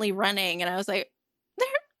urgently running. And I was like, they're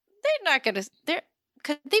not going to,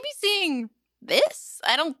 could they be seeing this?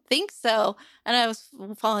 I don't think so. And I was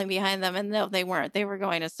falling behind them, and no, they weren't. They were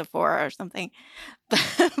going to Sephora or something.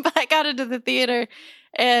 But I got into the theater,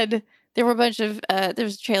 and there were a bunch of, there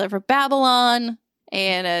was a trailer for Babylon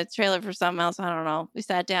and a trailer for something else. I don't know. We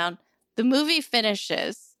sat down. The movie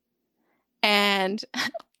finishes, and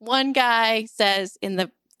one guy says in the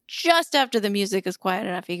just after the music is quiet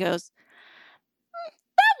enough, he goes,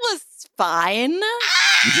 that was fine.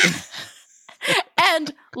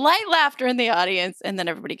 And light laughter in the audience, and then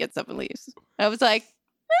everybody gets up and leaves. I was like,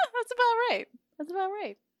 that's about right. That's about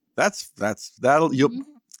right. That'll you.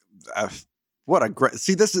 What a great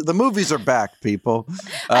this is the movies are back, people.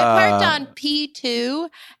 I parked on P2,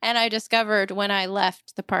 and I discovered when I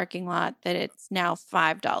left the parking lot that it's now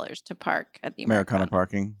 $5 to park at the Americana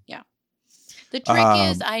parking. Yeah. The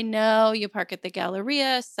trick is, I know you park at the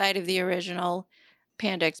Galleria, side of the original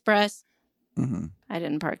Panda Express. Mm-hmm. I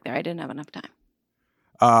didn't park there. I didn't have enough time.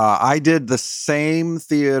 I did the same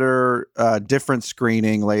theater, different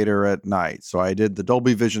screening later at night. So I did the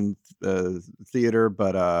Dolby Vision theater,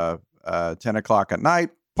 but 10 o'clock at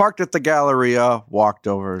night, parked at the Galleria, walked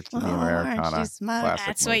over to the Americana.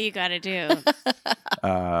 That's what you got to do.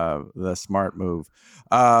 The smart move.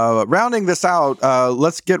 Rounding this out,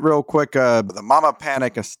 let's get real quick the Mama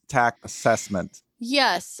Panic Attack assessment.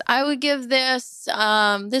 Yes, I would give this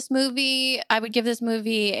movie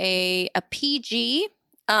a PG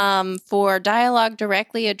for dialogue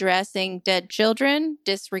directly addressing dead children,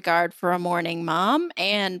 disregard for a mourning mom,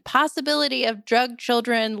 and possibility of drugged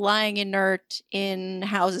children lying inert in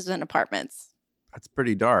houses and apartments. That's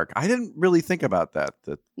pretty dark. I didn't really think about that.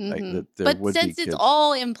 That but since it's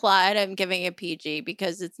all implied, I'm giving it PG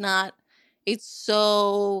because it's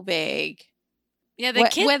so vague. Yeah,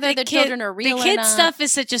 whether the children are real or not. The kid stuff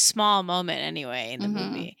is such a small moment anyway in the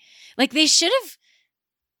movie. Like they should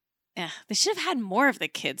have had more of the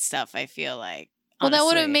kid stuff, I feel like. Well, that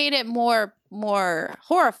would have made it more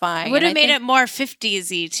horrifying. It would have made it more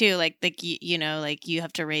 50s-y too. Like you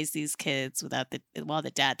have to raise these kids while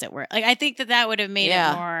the dad's at work. Like I think that would have made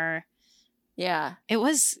it more. Yeah. It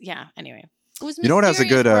was. Yeah. Anyway. It was what has a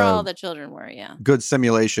good where all the children were, good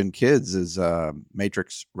simulation kids is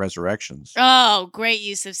Matrix Resurrections. Oh, great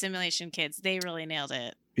use of simulation kids. They really nailed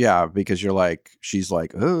it. Yeah, because she's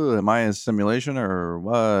like, oh, am I a simulation or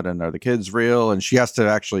what? And are the kids real? And she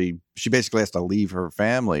basically has to leave her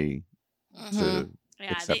family to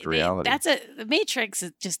accept reality. The Matrix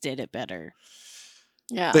just did it better.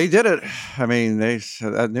 Yeah, they did it. I mean,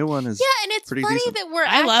 that new one is and it's pretty funny decent. that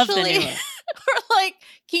I love the new one. we're like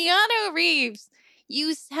Keanu Reeves.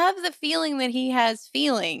 You have the feeling that he has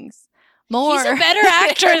feelings. More. He's a better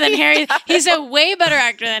actor than Harry. He's a way better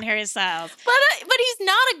actor than Harry Styles. But he's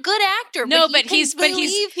not a good actor. No, but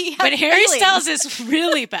Harry Styles is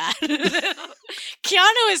really bad.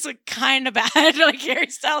 Keanu is kind of bad. Like Harry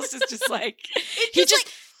Styles is just like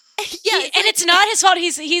it's not his fault.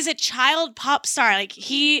 He's a child pop star. Like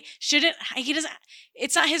he doesn't.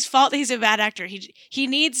 It's not his fault that he's a bad actor. He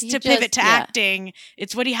needs to pivot to acting.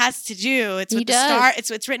 It's what he has to do. It's what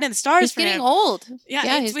it's written in the stars. He's getting old.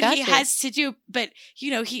 Yeah, it's what he has to do. But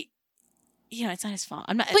it's not his fault.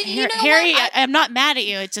 I'm not Harry. I'm not mad at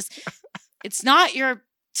you. It's just it's not your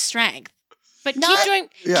strength. But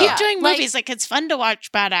keep doing movies. Like it's fun to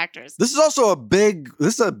watch bad actors. This is also a big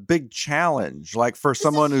challenge. Like for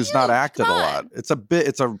someone who's not acted a lot,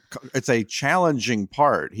 it's a challenging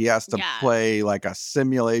part. He has to play like a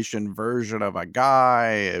simulation version of a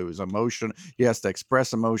guy who's emotion. He has to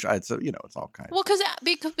express emotion. It's all kinds. Well,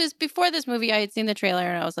 because before this movie, I had seen the trailer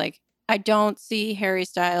and I was like, I don't see Harry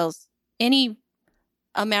Styles any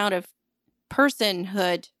amount of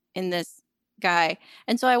personhood in this guy.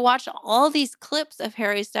 And so I watched all these clips of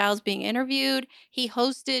Harry Styles being interviewed. He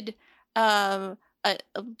hosted the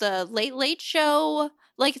Late Late Show.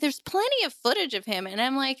 Like there's plenty of footage of him. And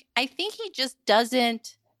I'm like, I think he just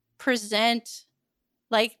doesn't present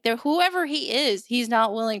like whoever he is, he's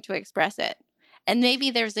not willing to express it. And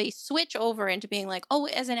maybe there's a switch over into being like, oh,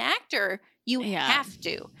 as an actor, you have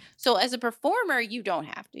to. So as a performer, you don't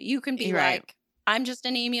have to. You can be like, I'm just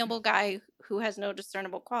an amiable guy who has no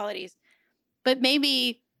discernible qualities. But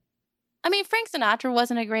maybe, Frank Sinatra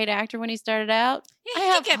wasn't a great actor when he started out. Yeah, I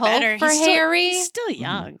have hope better. For Harry. He's still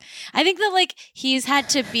young. I think that he's had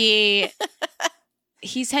to be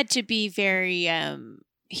very,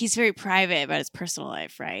 he's very private about his personal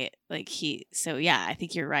life, right? I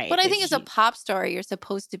think you're right. But I think as a pop star, you're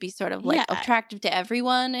supposed to be sort of attractive to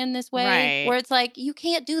everyone in this way. Right. Where it's like, you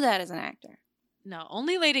can't do that as an actor. No,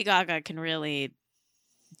 only Lady Gaga can really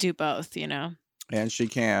do both, And she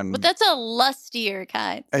can. But that's a lustier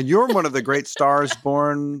kind. And you're one of the great Stars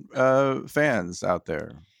Born fans out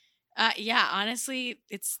there. Honestly,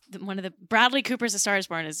 it's one of the Bradley Cooper's A Star is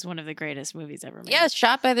Born is one of the greatest movies ever made. Yeah, it's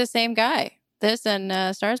shot by the same guy. This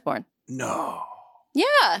and Star is Born. No.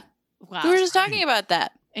 Yeah. Wow. We were just talking about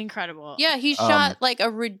that. Incredible. Yeah, he shot like a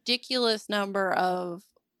ridiculous number of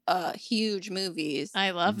huge movies.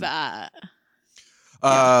 I love that.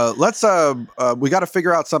 Let's we got to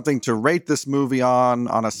figure out something to rate this movie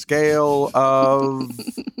on a scale of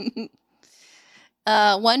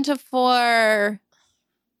 1 to 4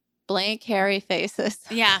 blank hairy faces.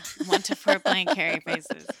 Yeah, 1 to 4 blank hairy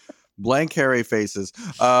faces. Blank hairy faces.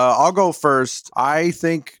 I'll go first. I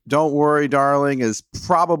think Don't Worry, Darling is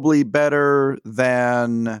probably better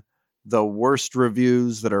than the worst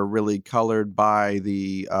reviews that are really colored by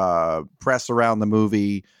the press around the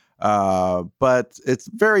movie. But it's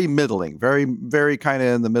very middling, very, very kind of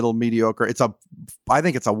in the middle, mediocre. I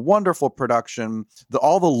think it's a wonderful production.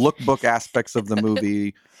 All the lookbook aspects of the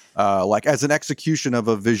movie, like as an execution of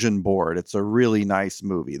a vision board, it's a really nice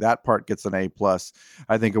movie. That part gets an A+.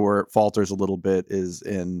 I think where it falters a little bit is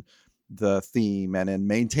in the theme and in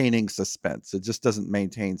maintaining suspense. It just doesn't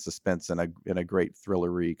maintain suspense in a great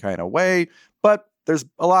thrillery kind of way, but there's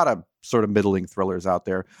a lot of sort of middling thrillers out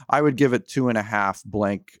there. I would give it 2.5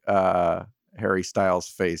 blank Harry Styles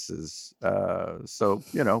faces. So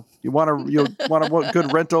you want a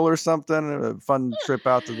good rental or something, a fun trip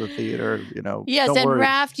out to the theater. Yes, don't and worry.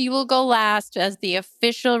 Raft, you will go last as the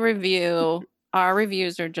official review. Our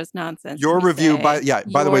reviews are just nonsense. Your review, by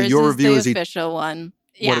the way, your review is the official one.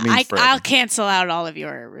 Yeah, it means for I'll cancel out all of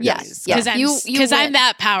your reviews. Yes, Because I'm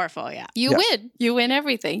that powerful, yeah. You win. You win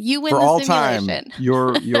everything. You win for the all simulation. time.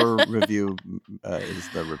 Your review is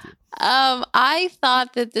the review. I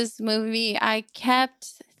thought that this movie, I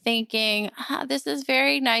kept thinking, this is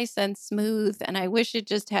very nice and smooth, and I wish it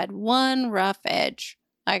just had one rough edge.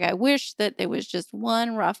 Like, I wish that there was just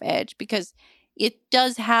one rough edge, because it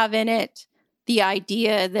does have in it the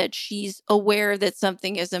idea that she's aware that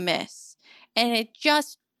something is amiss. And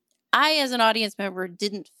I, as an audience member,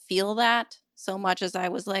 didn't feel that so much as I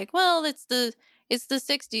was like, well, it's the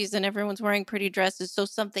 60s and everyone's wearing pretty dresses, so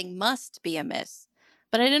something must be amiss.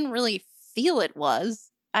 But I didn't really feel it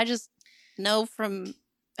was. I just know from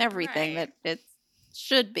everything that it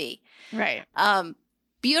should be. Right.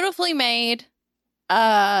 Beautifully made.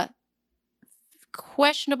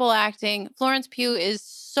 Questionable acting. Florence Pugh is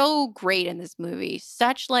so great in this movie.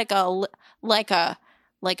 Such like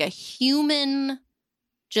a human,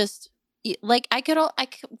 just like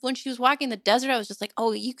when she was walking the desert, I was just like,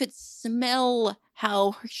 oh, you could smell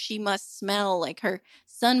how she must smell, like her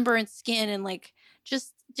sunburned skin, and like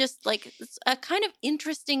just like a kind of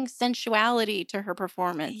interesting sensuality to her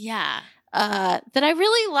performance. Yeah. That I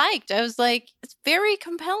really liked. I was like, it's very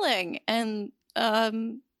compelling, and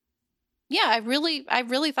yeah, I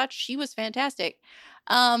really thought she was fantastic.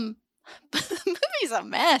 But the movie's a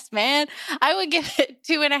mess, man. I would give it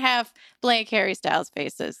 2.5 blank Harry Styles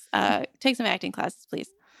faces. Take some acting classes, please.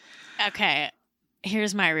 Okay,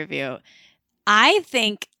 here's my review. I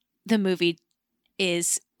think the movie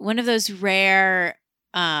is one of those rare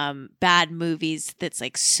bad movies that's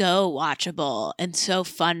like so watchable and so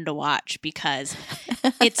fun to watch, because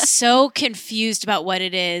it's so confused about what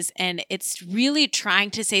it is, and it's really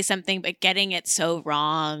trying to say something but getting it so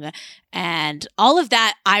wrong, and all of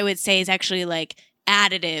that I would say is actually like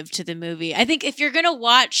additive to the movie. I think if you're gonna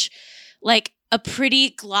watch like a pretty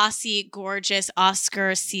glossy, gorgeous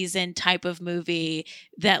Oscar season type of movie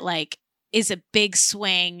that like is a big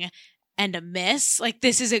swing and a miss, like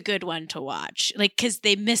this is a good one to watch, like because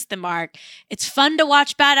they missed the mark. It's fun to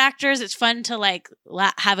watch bad actors. It's fun to like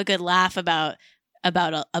have a good laugh about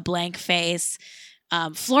a blank face.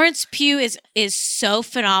 Florence Pugh is so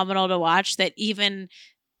phenomenal to watch that even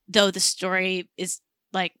though the story is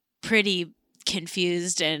like pretty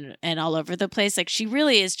confused and all over the place, like she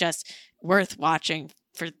really is just worth watching.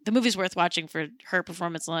 For the movie's worth watching for her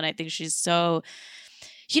performance alone. I think she's so.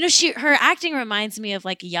 Her acting reminds me of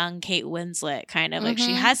like young Kate Winslet, kind of like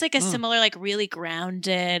she has like a similar, like really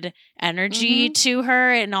grounded energy to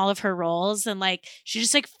her in all of her roles. And like, she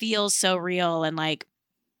just like feels so real and like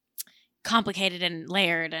complicated and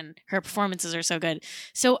layered, and her performances are so good.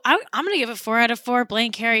 So I'm going to give it 4 out of 4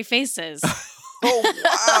 blank hairy faces. Oh,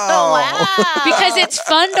 wow. Because it's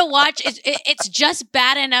fun to watch. It's just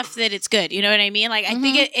bad enough that it's good. You know what I mean? Like, I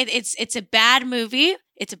think it's a bad movie.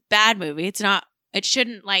 It's a bad movie. It's not going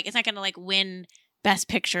to like win Best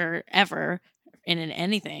Picture ever in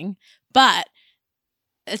anything, but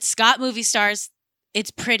it's got movie stars.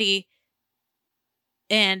 It's pretty,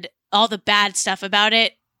 and all the bad stuff about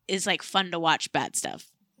it is like fun to watch bad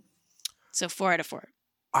stuff. So 4 out of 4.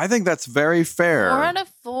 I think that's very fair. 4 out of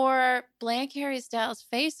 4 blank Harry Styles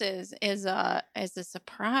faces is a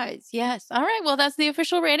surprise. Yes. All right. Well, that's the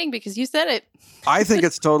official rating because you said it. I think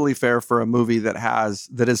it's totally fair for a movie that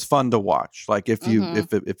is fun to watch. Like if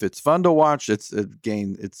it's fun to watch, it's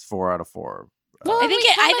 4 out of 4. Well, I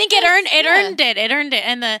think it earned it. It earned it.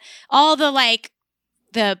 And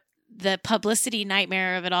the the publicity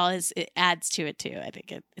nightmare of it all it adds to it too. I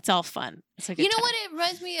think it's all fun. It's a good time. What? It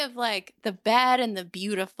reminds me of like The Bad and the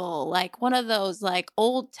Beautiful, like one of those like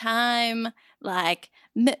old time like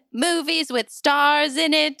movies with stars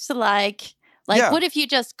in it. Like what if you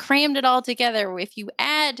just crammed it all together? If you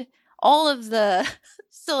add all of the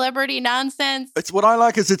celebrity nonsense. It's what I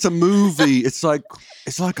like is it's a movie. It's like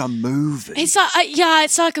a movie. It's like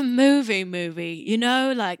it's like a movie. You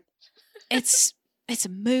know, like it's a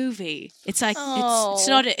movie. It's like it's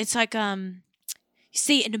not. It's like you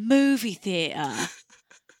see it in a movie theater.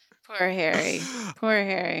 Poor Harry. Poor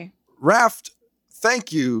Harry. Raft,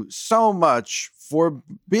 thank you so much for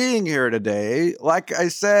being here today. Like I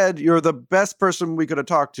said, you're the best person we could have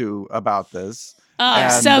talked to about this. Oh,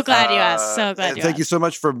 I'm so glad you asked. So glad you asked. Thank you so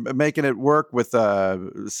much for making it work with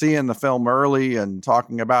seeing the film early and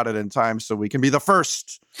talking about it in time so we can be the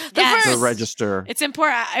first to register. It's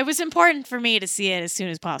important. It was important for me to see it as soon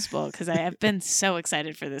as possible because I have been so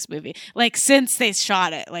excited for this movie. Like since they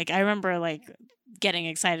shot it, like I remember like getting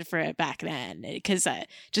excited for it back then because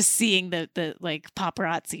just seeing the like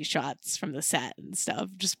paparazzi shots from the set and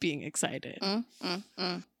stuff, just being excited.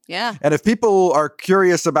 Yeah. And if people are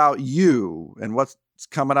curious about you and what's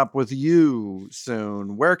coming up with you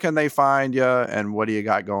soon, where can they find you and what do you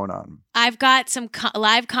got going on? I've got some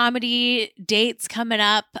live comedy dates coming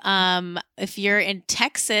up. If you're in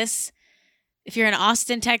Texas, if you're in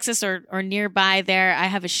Austin, Texas or nearby there, I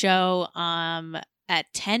have a show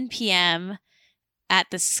at 10 p.m. at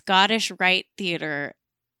the Scottish Rite Theater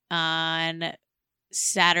on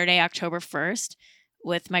Saturday, October 1st.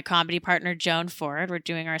 With my comedy partner, Joan Ford. We're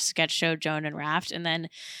doing our sketch show, Joan and Raft. And then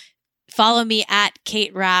follow me at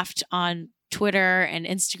Kate Raft on Twitter and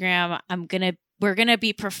Instagram. We're going to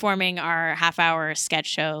be performing our half-hour sketch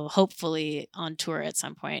show, hopefully on tour at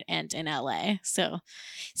some point and in LA. So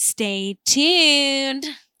stay tuned.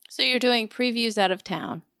 So you're doing previews out of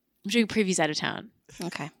town. I'm doing previews out of town.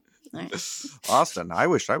 Okay. All right. Austin. I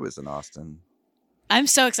wish I was in Austin. I'm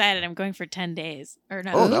so excited. I'm going for 10 days. Or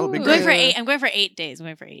no. Oh, that would be great. I'm going for 8 days. I'm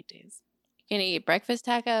going for 8 days. You're going to eat breakfast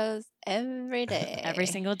tacos every day. Every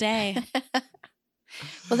single day.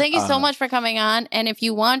 Well, thank you so much for coming on. And if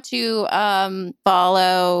you want to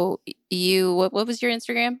follow you, what was your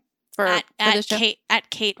Instagram for the show? At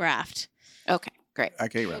Kate Raft. Okay, great.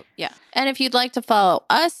 At Kate Raft. Yeah. And if you'd like to follow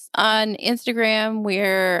us on Instagram,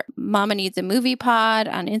 we're Mama Needs a Movie Pod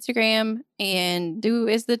on Instagram. And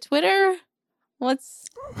is the Twitter...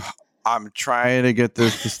 I'm trying to get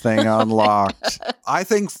this thing unlocked. I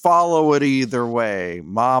think follow it either way,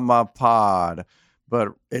 Mama Pod, but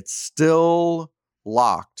it's still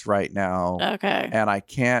locked right now. Okay. And I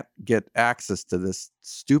can't get access to this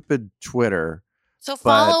stupid Twitter. So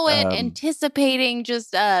follow it, anticipating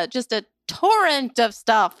just a torrent of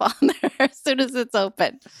stuff on there as soon as it's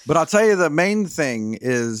open. But I'll tell you, the main thing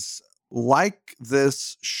is like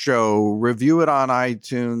this show, review it on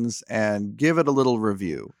iTunes and give it a little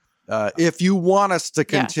review. If you want us to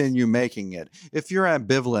continue making it, if you're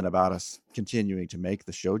ambivalent about us continuing to make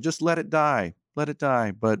the show, just let it die. Let it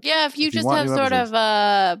die. But yeah, if you just have sort of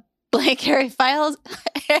a blank Harry Styles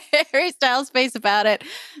face about it,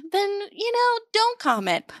 then, don't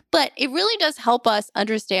comment. But it really does help us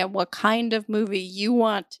understand what kind of movie you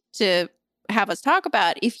want to have us talk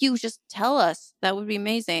about. If you just tell us, that would be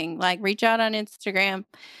amazing. Like, reach out on Instagram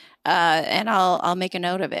and I'll make a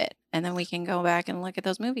note of it, and then we can go back and look at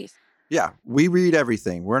those movies. Yeah, we read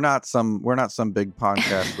everything. We're not some big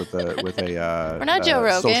podcast with a we're not Joe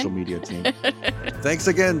Rogan social media team. Thanks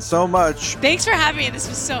again so much. Thanks for having me. This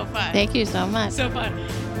was so fun. Thank you so much. So fun.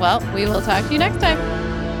 Well, we will talk to you next time.